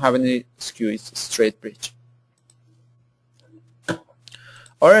here we didn't have any skew. It's a straight bridge.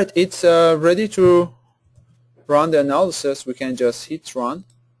 Alright, it's ready to run the analysis. We can just hit run,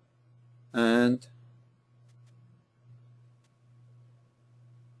 and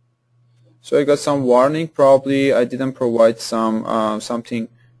so I got some warning. Probably I didn't provide some something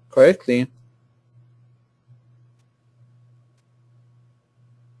correctly.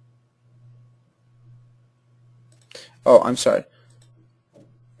 Oh, I'm sorry.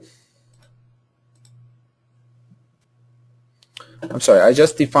 I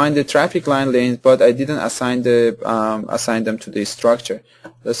just defined the traffic line lanes, but I didn't assign them to the structure.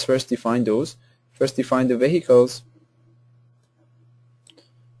 Let's first define those. First define the vehicles.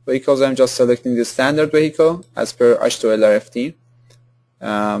 Vehicles, I'm just selecting the standard vehicle as per H2O LRFD.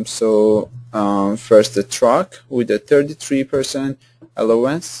 First the truck with a 33%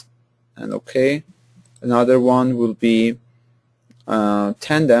 allowance, and okay. Another one will be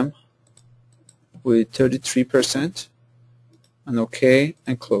tandem with 33%, and okay,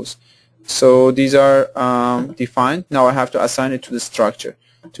 and close. So these are defined. Now I have to assign it to the structure.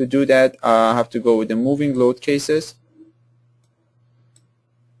 To do that, I have to go with the moving load cases.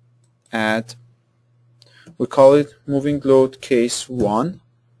 Add, we call it moving load case 1.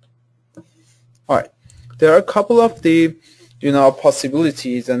 Alright, there are a couple of the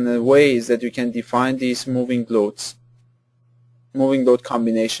possibilities and the ways that you can define these moving load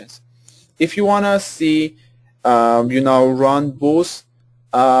combinations. If you want to see run both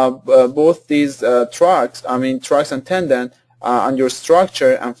these trucks and tandem on your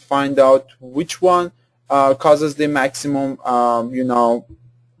structure and find out which one causes the maximum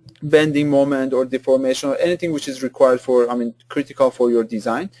bending moment or deformation or anything which is required for critical for your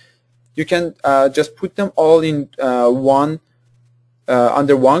design, you can just put them all in one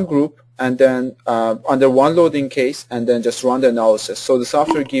under one group and then under one loading case, and then just run the analysis. So the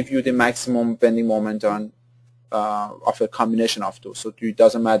software gives you the maximum bending moment on of a combination of those. So it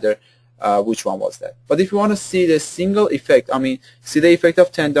doesn't matter which one was that. But if you want to see the single effect, I mean, see the effect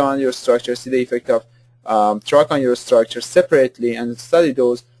of tendon on your structure, see the effect of truck on your structure separately and study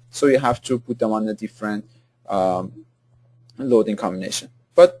those, so you have to put them on a different loading combination.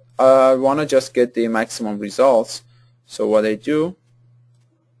 But I want to just get the maximum results. So what I do,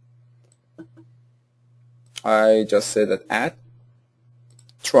 I just say that add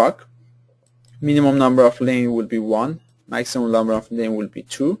truck, minimum number of lane will be 1, maximum number of lane will be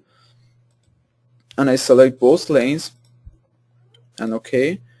 2, and I select both lanes and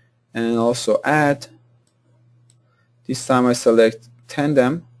OK, and also add. This time I select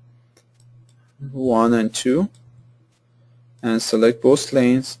tandem 1 and 2 and select both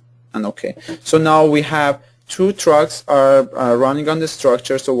lanes and OK. So now we have 2 trucks are running on the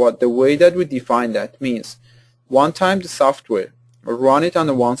structure. So what the way that we define that means, one time the software run it on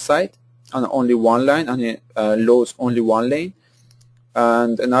the one side on only one line, and it loads only one lane,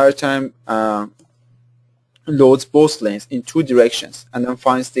 and another time loads both lanes in 2 directions and then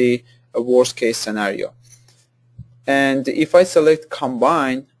finds the worst case scenario. And if I select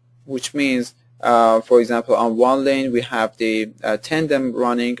combine, which means for example on one lane we have the tandem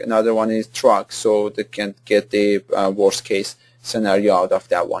running, another one is truck, so they can get the worst case scenario out of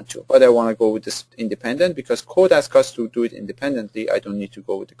that one too. But I want to go with this independent because code asks us to do it independently. I don't need to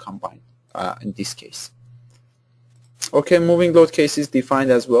go with the combine in this case. Okay, moving load case is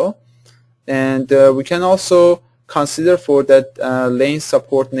defined as well, and we can also consider for that lane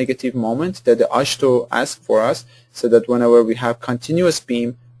support negative moment that the Ashto asks for us, so that whenever we have continuous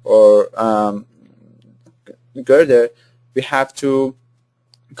beam or girder, we have to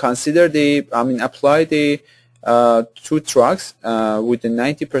consider the, apply the 2 trucks with the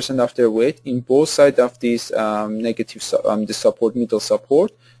 90% of their weight in both sides of this negative the support, middle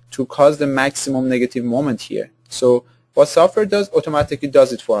support, to cause the maximum negative moment here. So what software does, automatically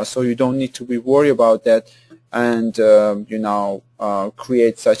does it for us, so you don't need to be worried about that and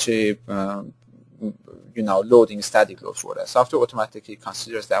create such a loading static load for that. Software automatically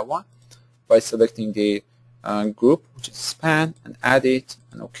considers that one by selecting the group, which is span, and add it,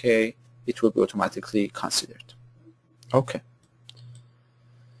 and OK, it will be automatically considered. OK.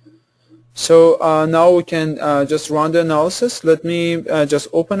 So now we can just run the analysis. Let me just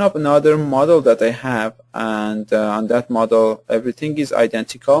open up another model that I have, and on that model everything is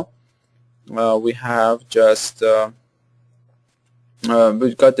identical. We have just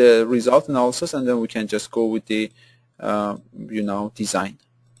we've got the result analysis, and then we can just go with the design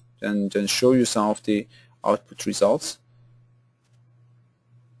and then show you some of the output results.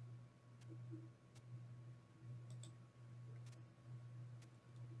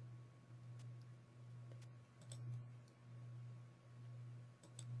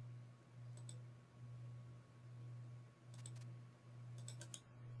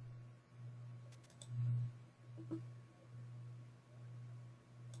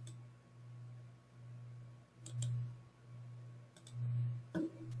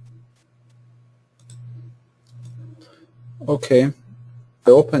 Okay, I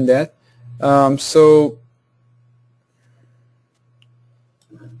open that. So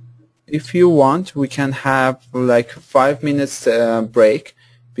if you want, we can have like 5 minutes break,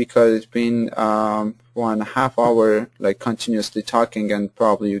 because it's been 1.5 hours like continuously talking, and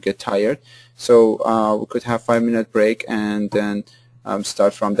probably you get tired. So we could have 5-minute break and then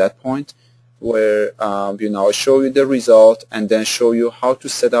start from that point where show you the result and then show you how to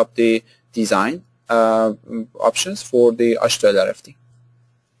set up the design options for the Ashto LRFD.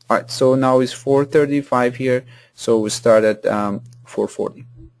 Alright, so now it's 4:35 here, so we start at 4:40.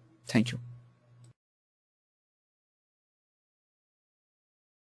 Thank you.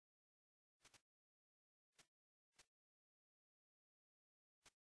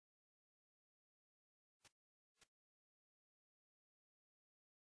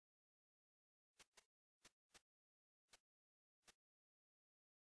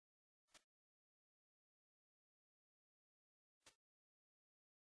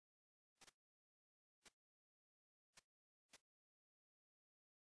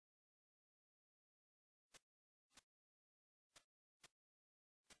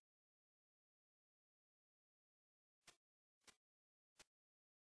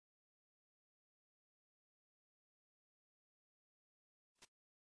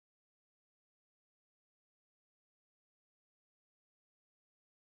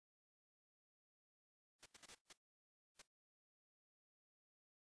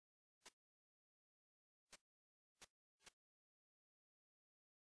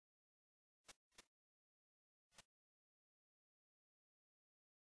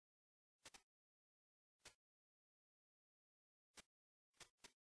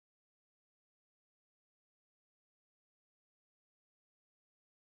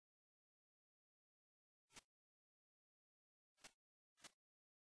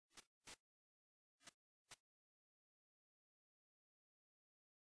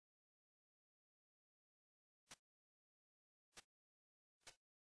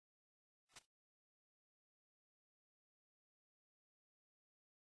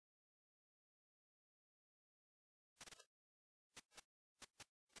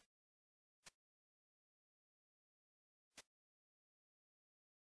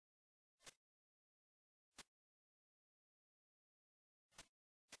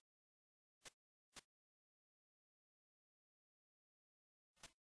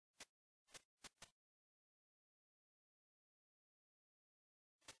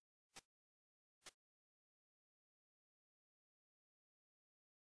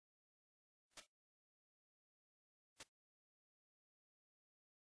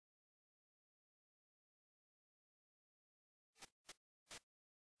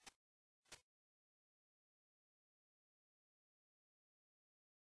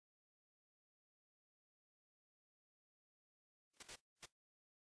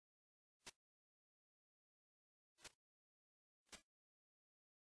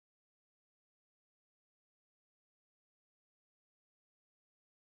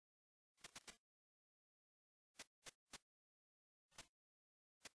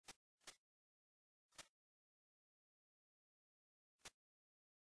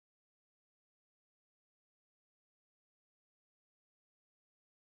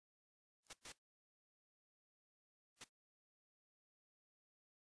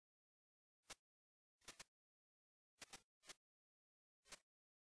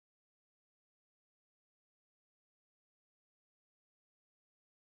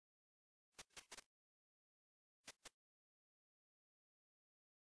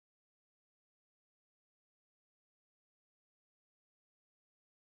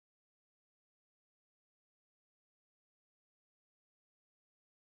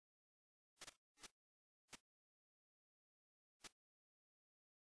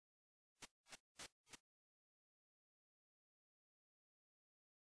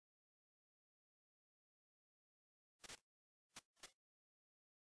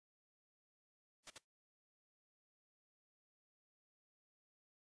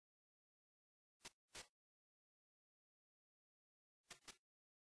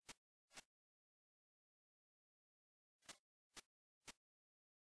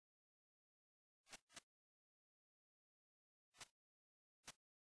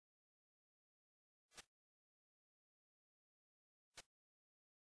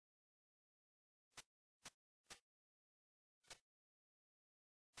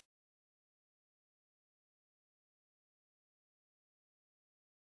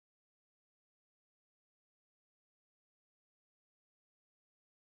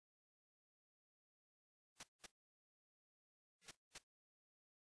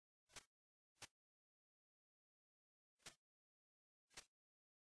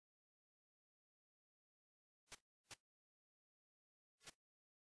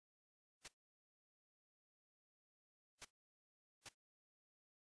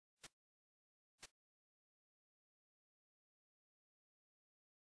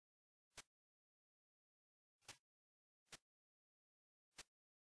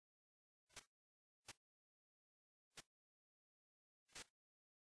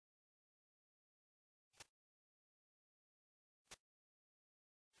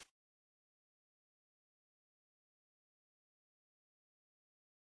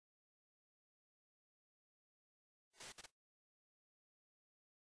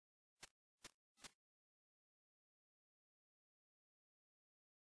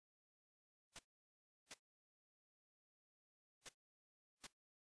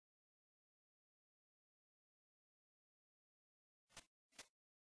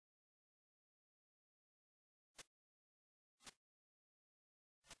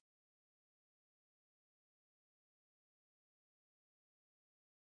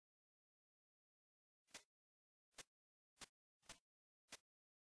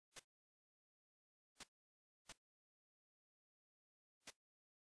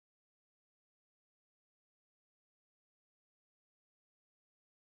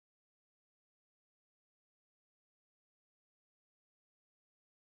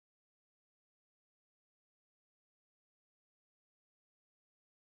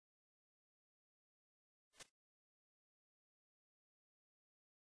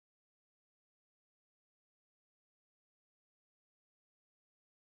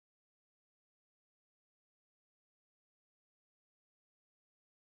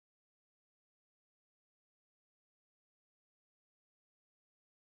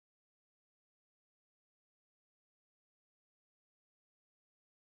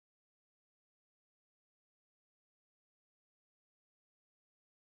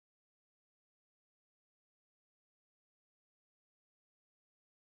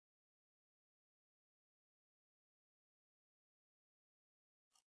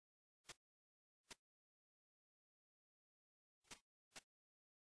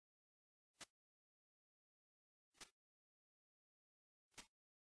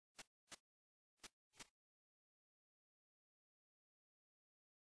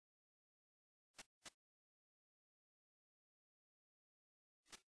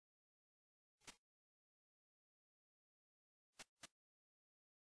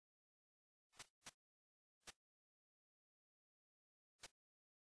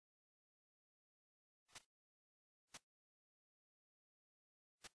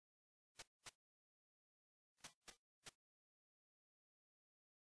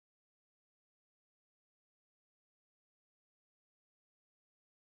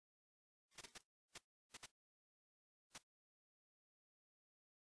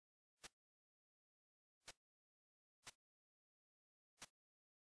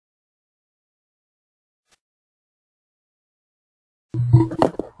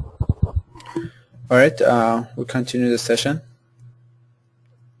 Alright, we'll continue the session.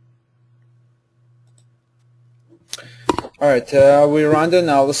 Alright, we ran the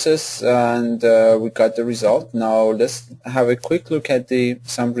analysis and we got the result. Now let's have a quick look at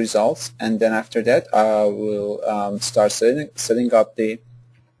some results, and then after that we'll start setting up the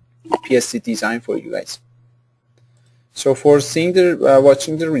PSC design for you guys. So for seeing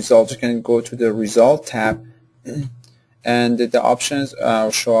watching the results, you can go to the Result tab, and the options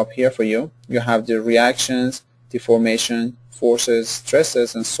will show up here for you. You have the reactions, deformation, forces,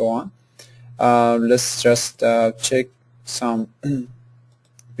 stresses, and so on. Let's just check some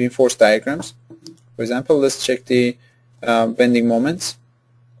beam force diagrams. For example, let's check the bending moments.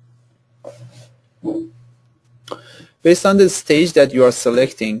 Based on the stage that you are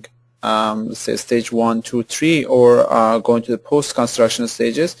selecting, let's say stage 1, 2, 3, or going to the post-construction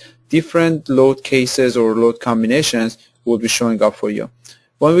stages, different load cases or load combinations will be showing up for you.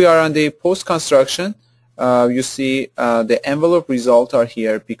 When we are on the post-construction, you see the envelope result are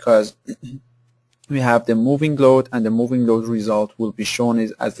here because we have the moving load, and the moving load result will be shown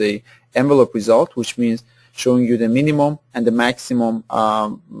as the envelope result, which means showing you the minimum and the maximum,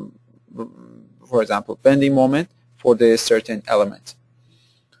 for example, bending moment for the certain element.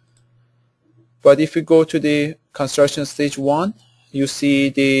 But if you go to the construction stage 1, you see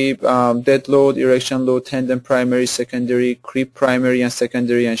the dead load, erection load, tendon primary, secondary, creep primary and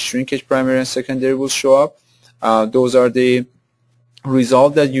secondary, and shrinkage primary and secondary will show up. Those are the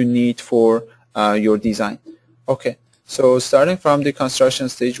result that you need for your design. Okay, so starting from the construction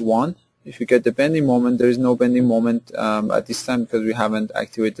stage 1, if you get the bending moment, there is no bending moment at this time because we haven't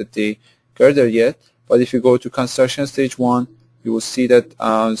activated the girder yet. But if you go to construction stage 1, you will see that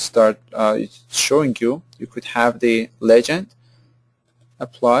it's showing you could have the legend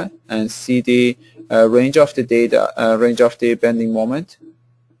apply and see the range of the data, range of the bending moment.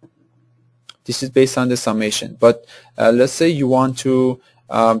 This is based on the summation, but let's say you want to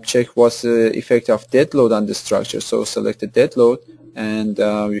check what's the effect of dead load on the structure. So select the dead load and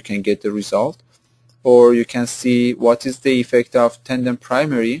you can get the result. Or you can see what is the effect of tendon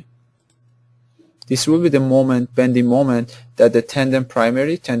primary. This will be the moment, bending moment, that the tendon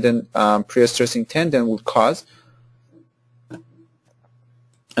primary, pre-stressing tendon will cause.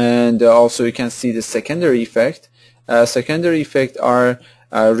 And also you can see the secondary effect. Secondary effect are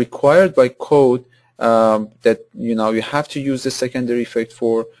required by code that you have to use the secondary effect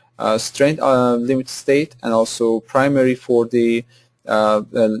for strength limit state, and also primary for the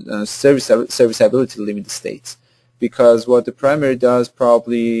serviceability limit states. Because what the primary does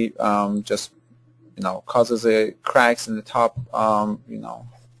probably just causes cracks in the top,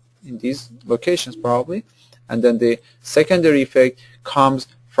 in these locations probably, and then the secondary effect comes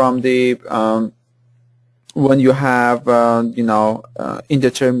from the when you have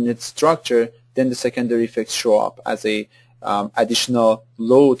indeterminate structure, then the secondary effects show up as a additional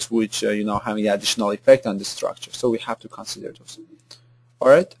loads which having an additional effect on the structure. So we have to consider those. All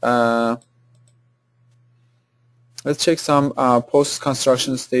right. Let's check some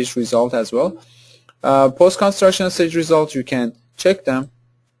post-construction stage result as well. Post-construction stage results, you can check them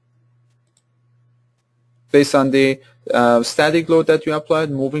based on the static load that you applied,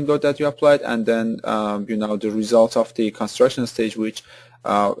 moving load that you applied, and then the results of the construction stage, which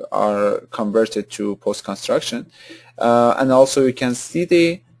are converted to post-construction. And also you can see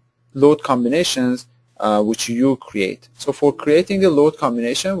the load combinations which you create. So for creating the load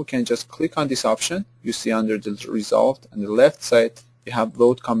combination, we can just click on this option. You see under the result on the left side, you have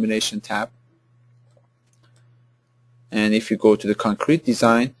load combination tab. And if you go to the concrete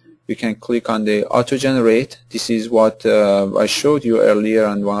design, you can click on the auto generate. This is what I showed you earlier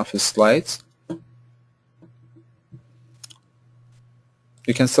on one of the slides.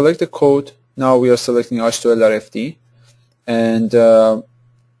 You can select the code. Now we are selecting H2LRFD, and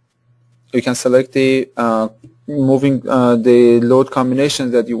you can select the the load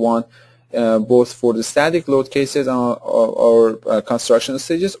combinations that you want, both for the static load cases or construction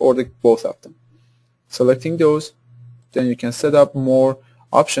stages, or both of them. Selecting those, then you can set up more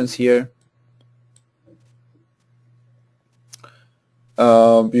options here.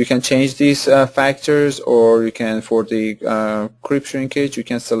 You can change these factors, or you can, for the creep shrinkage, you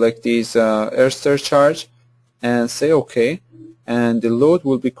can select these air stir charge and say OK, and the load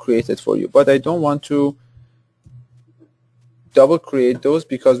will be created for you. But I don't want to double create those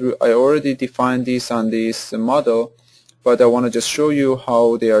because I already defined this on this model, but I want to just show you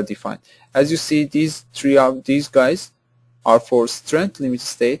how they are defined. As you see, these three of these guys are for strength limit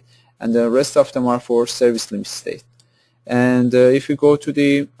state, and the rest of them are for service limit state. And if you go to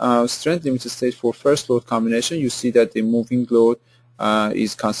the strength limit state for first load combination, you see that the moving load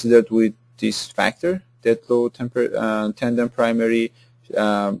is considered with this factor, dead load, tendon primary,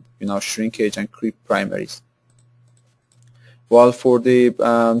 shrinkage and creep primaries. While for the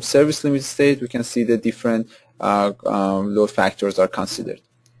service limit state, we can see the different load factors are considered.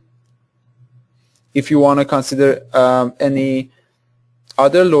 If you want to consider any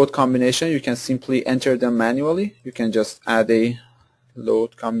other load combination, you can simply enter them manually. You can just add a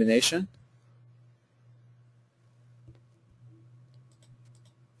load combination.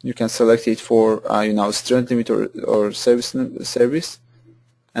 You can select it for strength limit or service,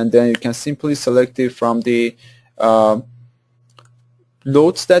 and then you can simply select it from the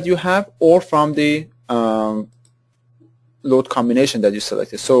loads that you have or from the load combination that you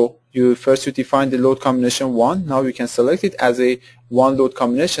selected. So you define the load combination 1. Now you can select it as a one load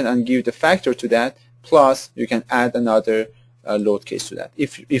combination and give the factor to that, plus you can add another load case to that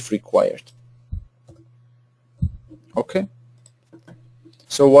if required. Okay.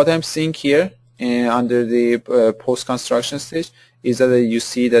 So what I'm seeing here under the post-construction stage is that you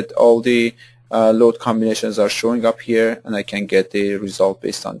see that all the load combinations are showing up here, and I can get the result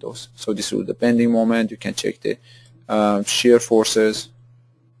based on those. So this is the bending moment. You can check the shear forces,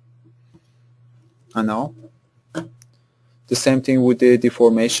 and now the same thing with the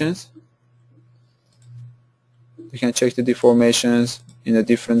deformations. You can check the deformations in the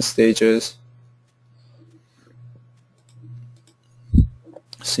different stages,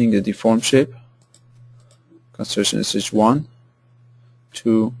 seeing the deform shape, construction stage 1,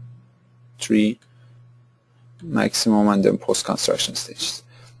 2, 3, maximum, and then post-construction stages.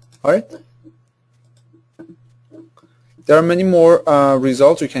 Alright. There are many more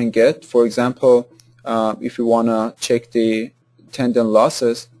results you can get. For example, if you want to check the tendon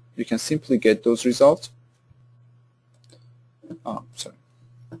losses, you can simply get those results. Sorry.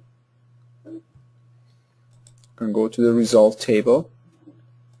 You can go to the result table,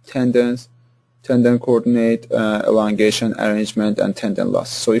 tendons, tendon coordinate, elongation, arrangement, and tendon loss.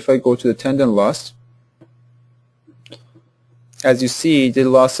 So if I go to the tendon loss, as you see, the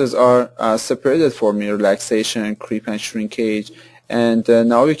losses are separated for me: relaxation, creep, and shrinkage. And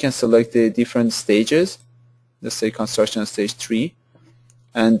now you can select the different stages. Let's say construction stage 3,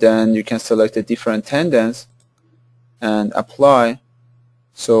 and then you can select the different tendons and apply.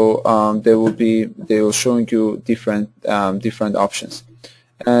 So they will showing you different options.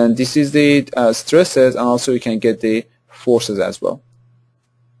 And this is the stresses, and also you can get the forces as well.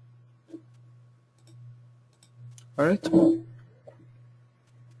 All right.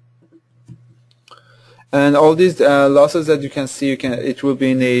 And all these losses that you can see, it will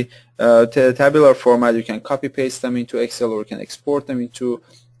be in a tabular format. You can copy paste them into Excel, or you can export them into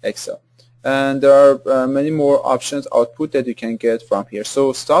Excel. And there are many more options, output, that you can get from here.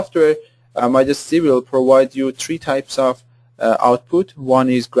 So software, MIDAS will provide you 3 types of output. One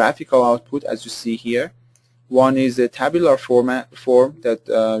is graphical output, as you see here. One is a tabular form that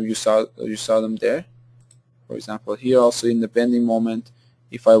you saw them there. For example, here also in the bending moment,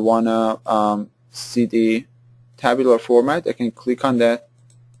 if I wanna see the tabular format, I can click on that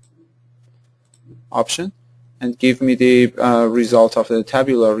option and give me the result of the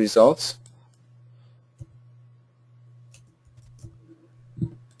tabular results.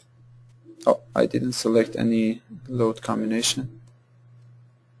 Oh, I didn't select any load combination.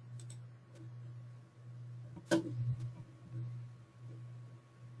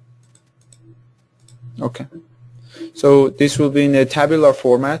 Okay. So this will be in a tabular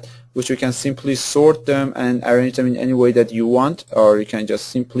format, which you can simply sort them and arrange them in any way that you want, or you can just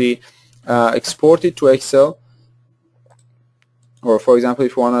simply export it to Excel. Or for example,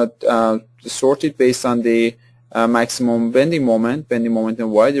 if you want to sort it based on the maximum bending moment in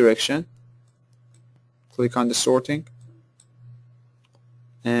Y direction, click on the sorting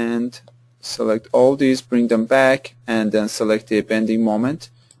and select all these, bring them back, and then select the bending moment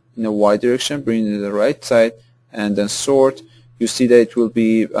in the Y direction, bring it to the right side, and then sort. You see that it will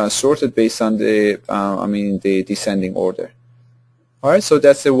be sorted based on the the descending order. Alright, so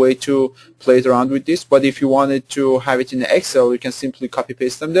that's a way to play around with this. But if you wanted to have it in Excel, you can simply copy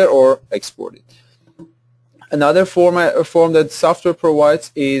paste them there or export it. Another form that software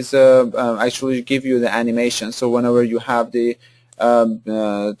provides is actually give you the animation. So whenever you have the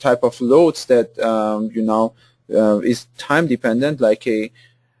type of loads that is time dependent, like a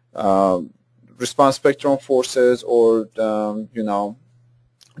response spectrum forces, or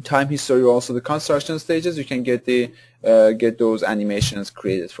time history, also the construction stages, you can get those animations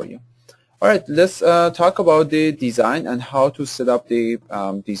created for you. All right, let's talk about the design and how to set up the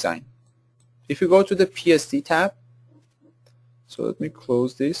design. If you go to the PSD tab, so let me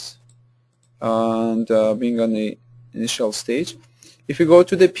close this, and being on the initial stage, If you go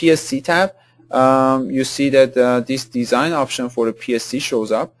to the PSC tab, you see that this design option for the PSC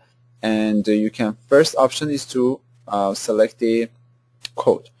shows up, and you can, first option is to select the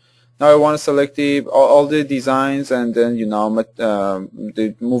code. Now I want to select all the designs, and then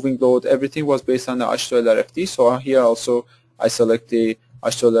the moving load, everything was based on the H2LRFD. So here also I select the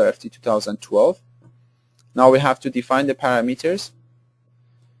H2LRFD 2012. Now we have to define the parameters.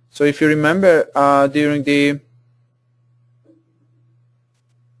 So if you remember, during the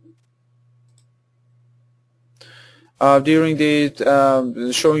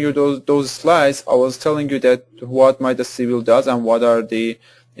showing you those slides, I was telling you that what MIDAS Civil does and what are the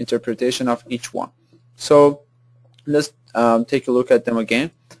interpretation of each one. So let's take a look at them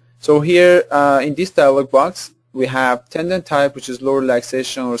again. So here in this dialog box, we have tendon type, which is low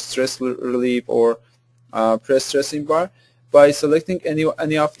relaxation or stress relief or press stressing bar. By selecting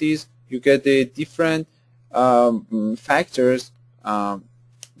any of these, you get the different factors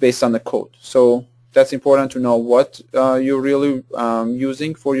based on the code. So that's important to know what you're really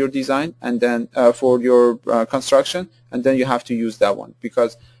using for your design, and then for your construction, and then you have to use that one,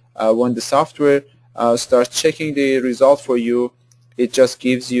 because when the software starts checking the result for you, it just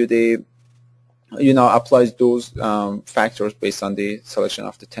gives you the applies those factors based on the selection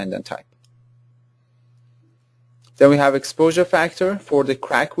of the tendon type. Then we have exposure factor for the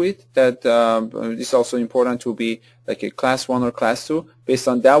crack width. That is also important to be like a class 1 or class 2. Based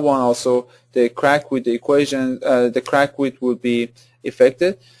on that one also, the crack width, the equation, the crack width will be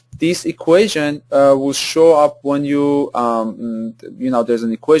affected. This equation will show up when you there's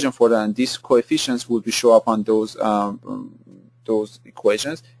an equation for that, and these coefficients will be show up on those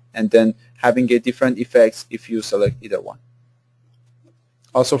equations, and then having a different effects if you select either one.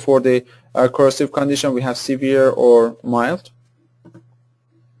 Also for the corrosive condition, we have severe or mild.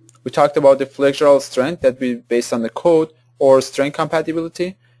 We talked about the flexural strength that we based on the code or strength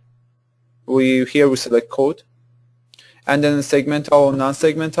compatibility. Here we select code, and then segmental or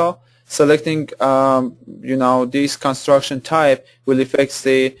non-segmental. Selecting this construction type will affect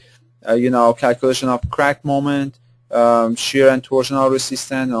the calculation of crack moment, shear and torsional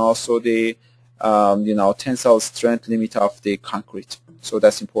resistance, and also the tensile strength limit of the concrete. So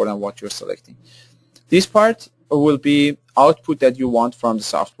that's important what you're selecting. This part will be output that you want from the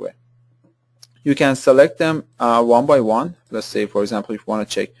software. You can select them one by one. Let's say, for example, if you want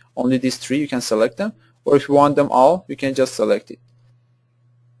to check only these three, you can select them, or if you want them all, you can just select it.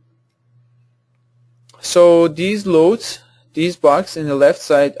 So these loads, these boxes in the left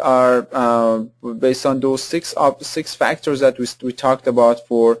side are based on those six factors that we talked about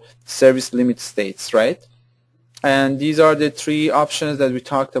for service limit states, right? And these are the three options that we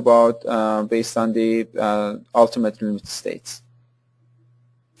talked about based on the ultimate limit states.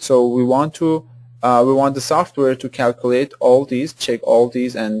 So we want the software to calculate all these, check all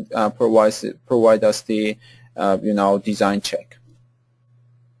these, and provide us the design check.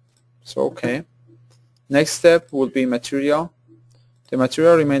 So okay. Next step will be material. The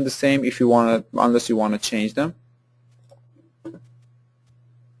material remain the same if you unless you want to change them.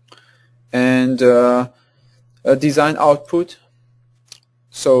 And design output.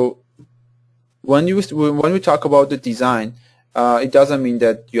 So when we talk about the design, it doesn't mean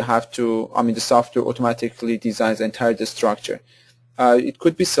that you have to. The software automatically designs the entire structure. It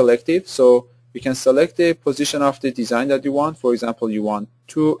could be selective, so you can select the position of the design that you want. For example, you want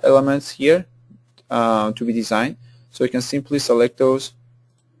 2 elements here to be designed, so you can simply select those.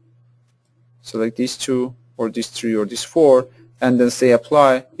 Select these 2, or these 3, or these 4, and then say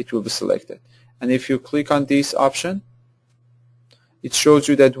apply. It will be selected. And if you click on this option, it shows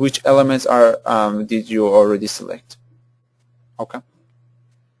you that which elements are did you already select. Okay.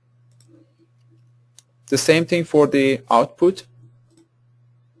 The same thing for the output.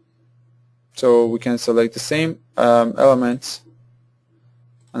 So we can select the same elements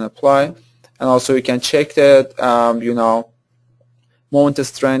and apply. And also you can check that moment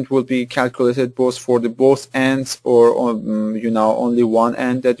strength will be calculated both for the both ends, or only one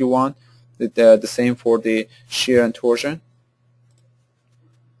end that you want. The same for the shear and torsion.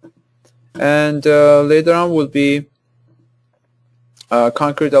 And later on will be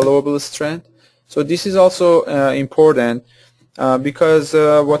concrete allowable strength. So this is also important because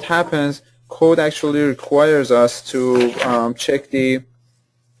what happens, code actually requires us to check the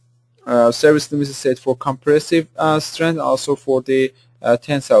service limit state for compressive strength, also for the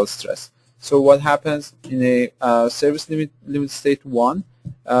tensile stress. So what happens in a service limit state 1,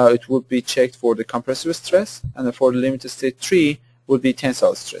 it would be checked for the compressive stress, and for the limit state 3 would be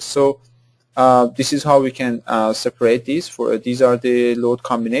tensile stress. So this is how we can separate these. These are the load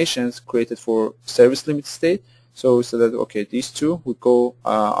combinations created for service limit state. So that okay, these two would go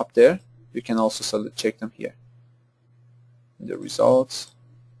up there. You can also check them here in the results.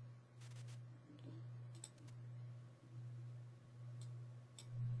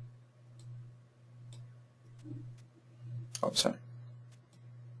 Oh, sorry.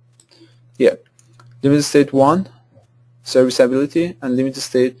 Yeah, limited state 1, serviceability, and limited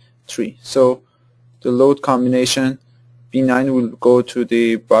state 3. So the load combination B9 will go to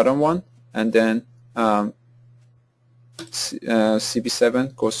the bottom one, and then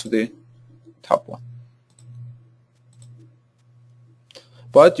CB7 goes to the top one.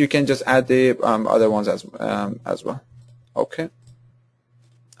 But you can just add the other ones as well. Okay,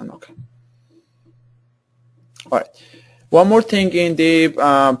 and okay. All right. One more thing in the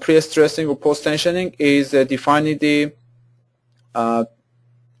pre-stressing or post-tensioning is defining the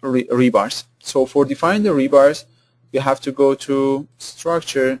rebars. So for defining the rebars, you have to go to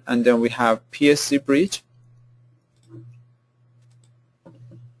structure, and then we have PSC bridge.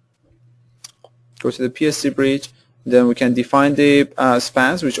 Go to the PSC bridge, then we can define the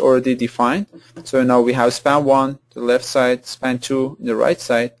spans, which already defined. So now we have span 1 to the left side, span 2 on the right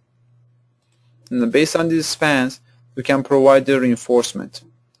side. And then based on these spans, we can provide the reinforcement.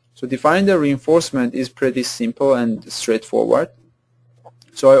 So defining the reinforcement is pretty simple and straightforward.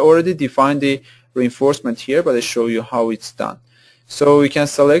 So I already defined the reinforcement here, but I show you how it's done. So we can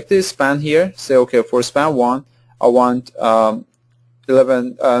select the span here, say okay, for span 1 I want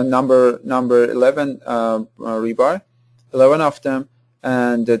 11 number 11 rebar, 11 of them,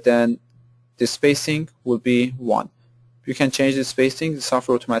 and then the spacing will be 1. You can change the spacing. The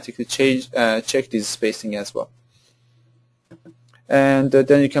software automatically check this spacing as well. And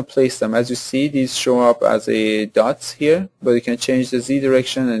then you can place them. As you see, these show up as a dots here, but you can change the Z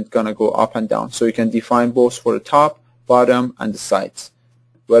direction and it's gonna go up and down. So you can define both for the top, bottom, and the sides,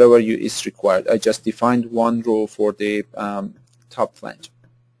 wherever is required. I just defined one row for the top flange.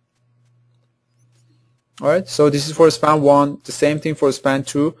 Alright, so this is for span 1. The same thing for span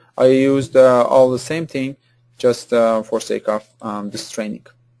 2. I used all the same thing just for sake of this training.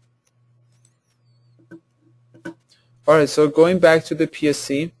 Alright, so going back to the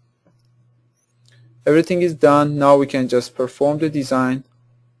PSC, everything is done. Now we can just perform the design.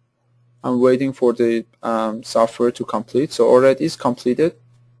 I'm waiting for the software to complete. So already it's completed,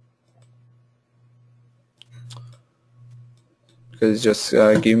 because it just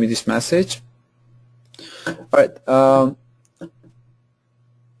give me this message. Alright,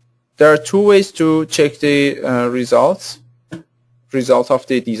 there are two ways to check the result of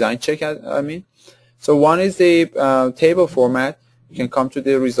the design check, I mean. So one is the table format. You can come to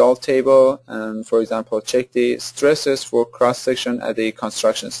the result table and, for example, check the stresses for cross-section at the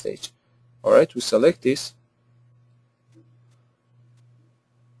construction stage. Alright, we select this.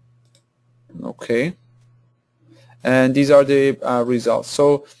 Okay. And these are the results.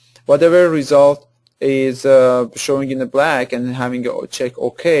 So whatever result is showing in the black and having a check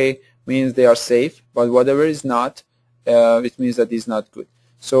OK means they are safe, but whatever is not, it means that it's not good.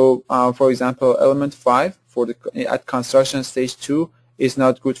 So for example, element 5 for the at construction stage 2 is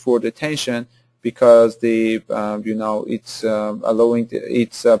not good for the tension, because the you know, it's allowing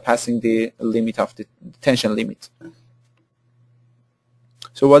it's passing the limit of the tension limit.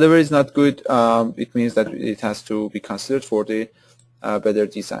 So whatever is not good, it means that it has to be considered for the better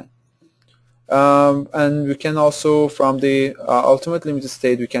design. And we can also, from the ultimate limited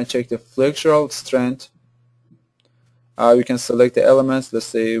state, we can check the flexural strength. We can select the elements, let's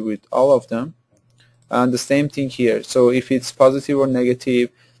say with all of them, and the same thing here. So if it's positive or negative,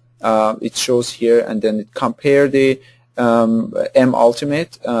 it shows here, and then it compare the M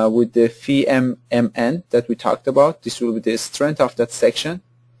ultimate with the phi MN that we talked about. This will be the strength of that section,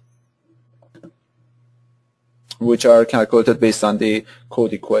 which are calculated based on the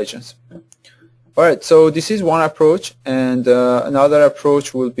code equations. Alright, so this is one approach, and another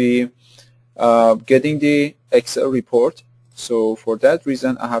approach will be getting the Excel report. So for that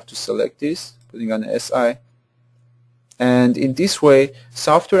reason, I have to select this, putting on SI, and in this way,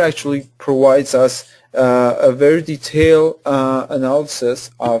 software actually provides us a very detailed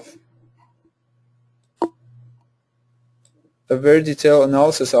analysis of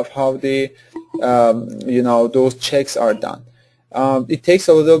how the you know, those checks are done. It takes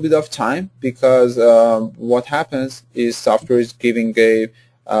a little bit of time, because what happens is software is giving a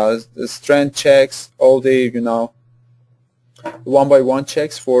strength checks, all the, you know, one by one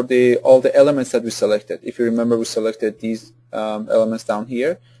checks for all the elements that we selected. If you remember, we selected these elements down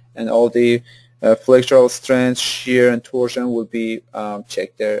here, and all the flexural strength, shear, and torsion will be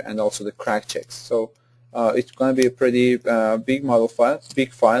checked there, and also the crack checks. So it's going to be a pretty big model file,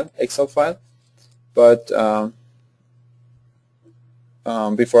 big file, Excel file, but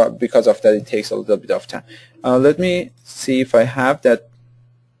because of that it takes a little bit of time. Let me see if I have that.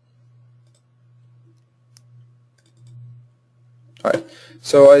 Alright,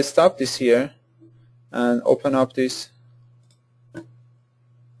 so I stop this here and open up this.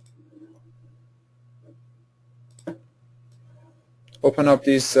 Open up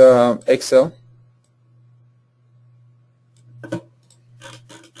this Excel.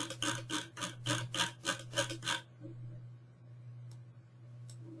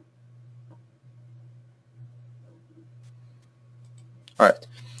 Alright,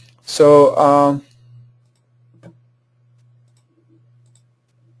 so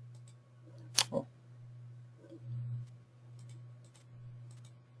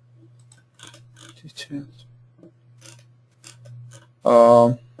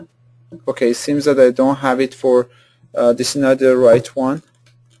okay, it seems that I don't have it for this is not the right one,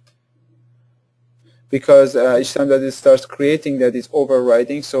 because each time that it starts creating that it's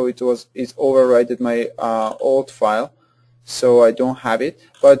overriding, so it's overridden my old file, so I don't have it.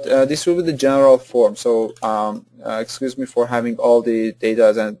 But this will be the general form, so excuse me for having all the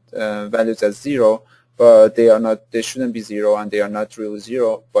data and values as 0, but they are not, they shouldn't be 0, and they are not really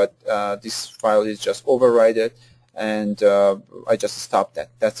 0, but this file is just overridden, and I just stopped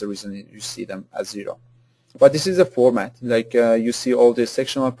that. That's the reason you see them as 0. But this is a format, like you see all the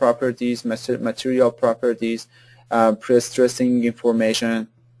sectional properties, material properties, pre-stressing information,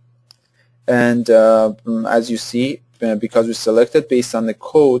 and as you see, because we selected based on the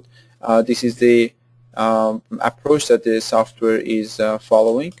code, this is the approach that the software is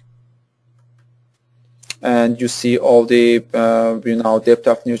following. And you see all the depth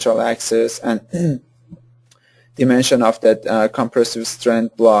of neutral axis and dimension of that compressive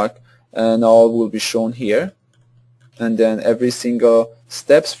strength block, and all will be shown here. And then every single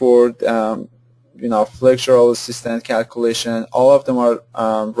steps for flexural assistant calculation, all of them are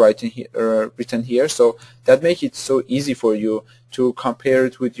written here. So that makes it so easy for you to compare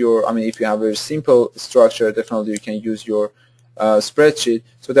it with your, if you have a very simple structure, definitely you can use your spreadsheet.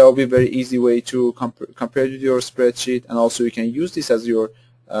 So that will be a very easy way to compare it with your spreadsheet, and also you can use this as your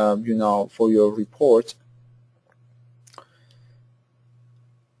for your report.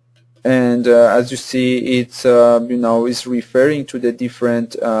 And as you see, it's is referring to the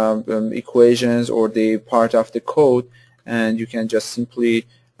different equations or the part of the code, and you can just simply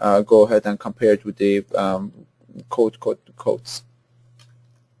go ahead and compare it with the codes.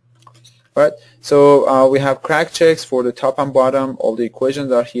 All right, so we have crack checks for the top and bottom. All the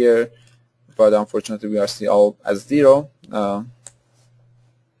equations are here, but unfortunately we are still all as 0.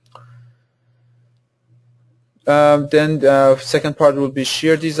 Then the second part will be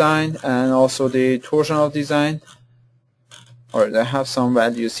shear design and also the torsional design. Alright, I have some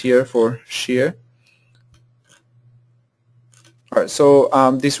values here for shear. Alright, so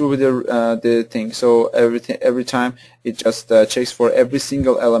this will be the thing. So every time it just checks for every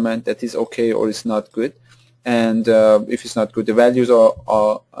single element that is okay or is not good, and if it's not good, the values are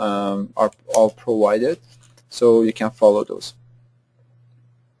all provided, so you can follow those.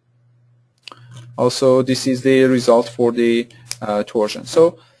 Also, this is the result for the torsion.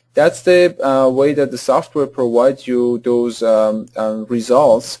 So that's the way that the software provides you those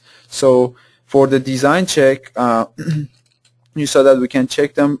results. So for the design check, you saw that we can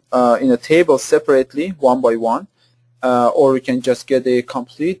check them in a table separately, one by one, or we can just get a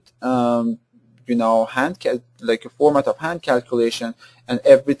complete, like a format of hand calculation, and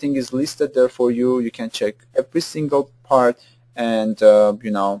everything is listed there for you. You can check every single part, and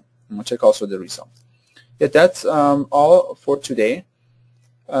check also the result. Yeah, that's all for today.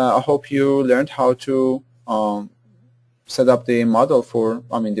 I hope you learned how to set up the model for,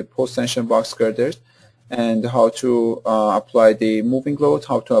 the post-tension box girders, and how to apply the moving load,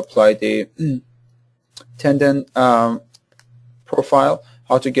 how to apply the tendon profile,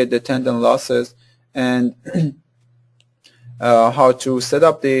 how to get the tendon losses, and how to set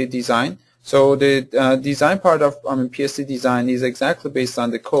up the design. So the design part of PSC design is exactly based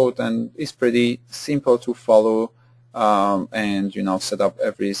on the code, and it's pretty simple to follow and set up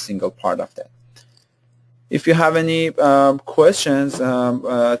every single part of that. If you have any questions,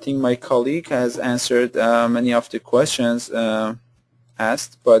 I think my colleague has answered many of the questions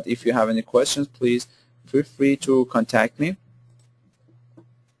asked, but if you have any questions, please feel free to contact me.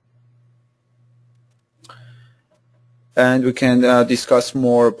 And we can discuss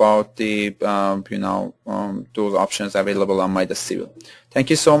more about the those options available on MIDAS Civil. Thank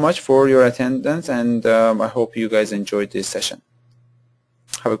you so much for your attendance, and I hope you guys enjoyed this session.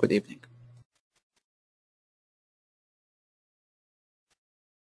 Have a good evening.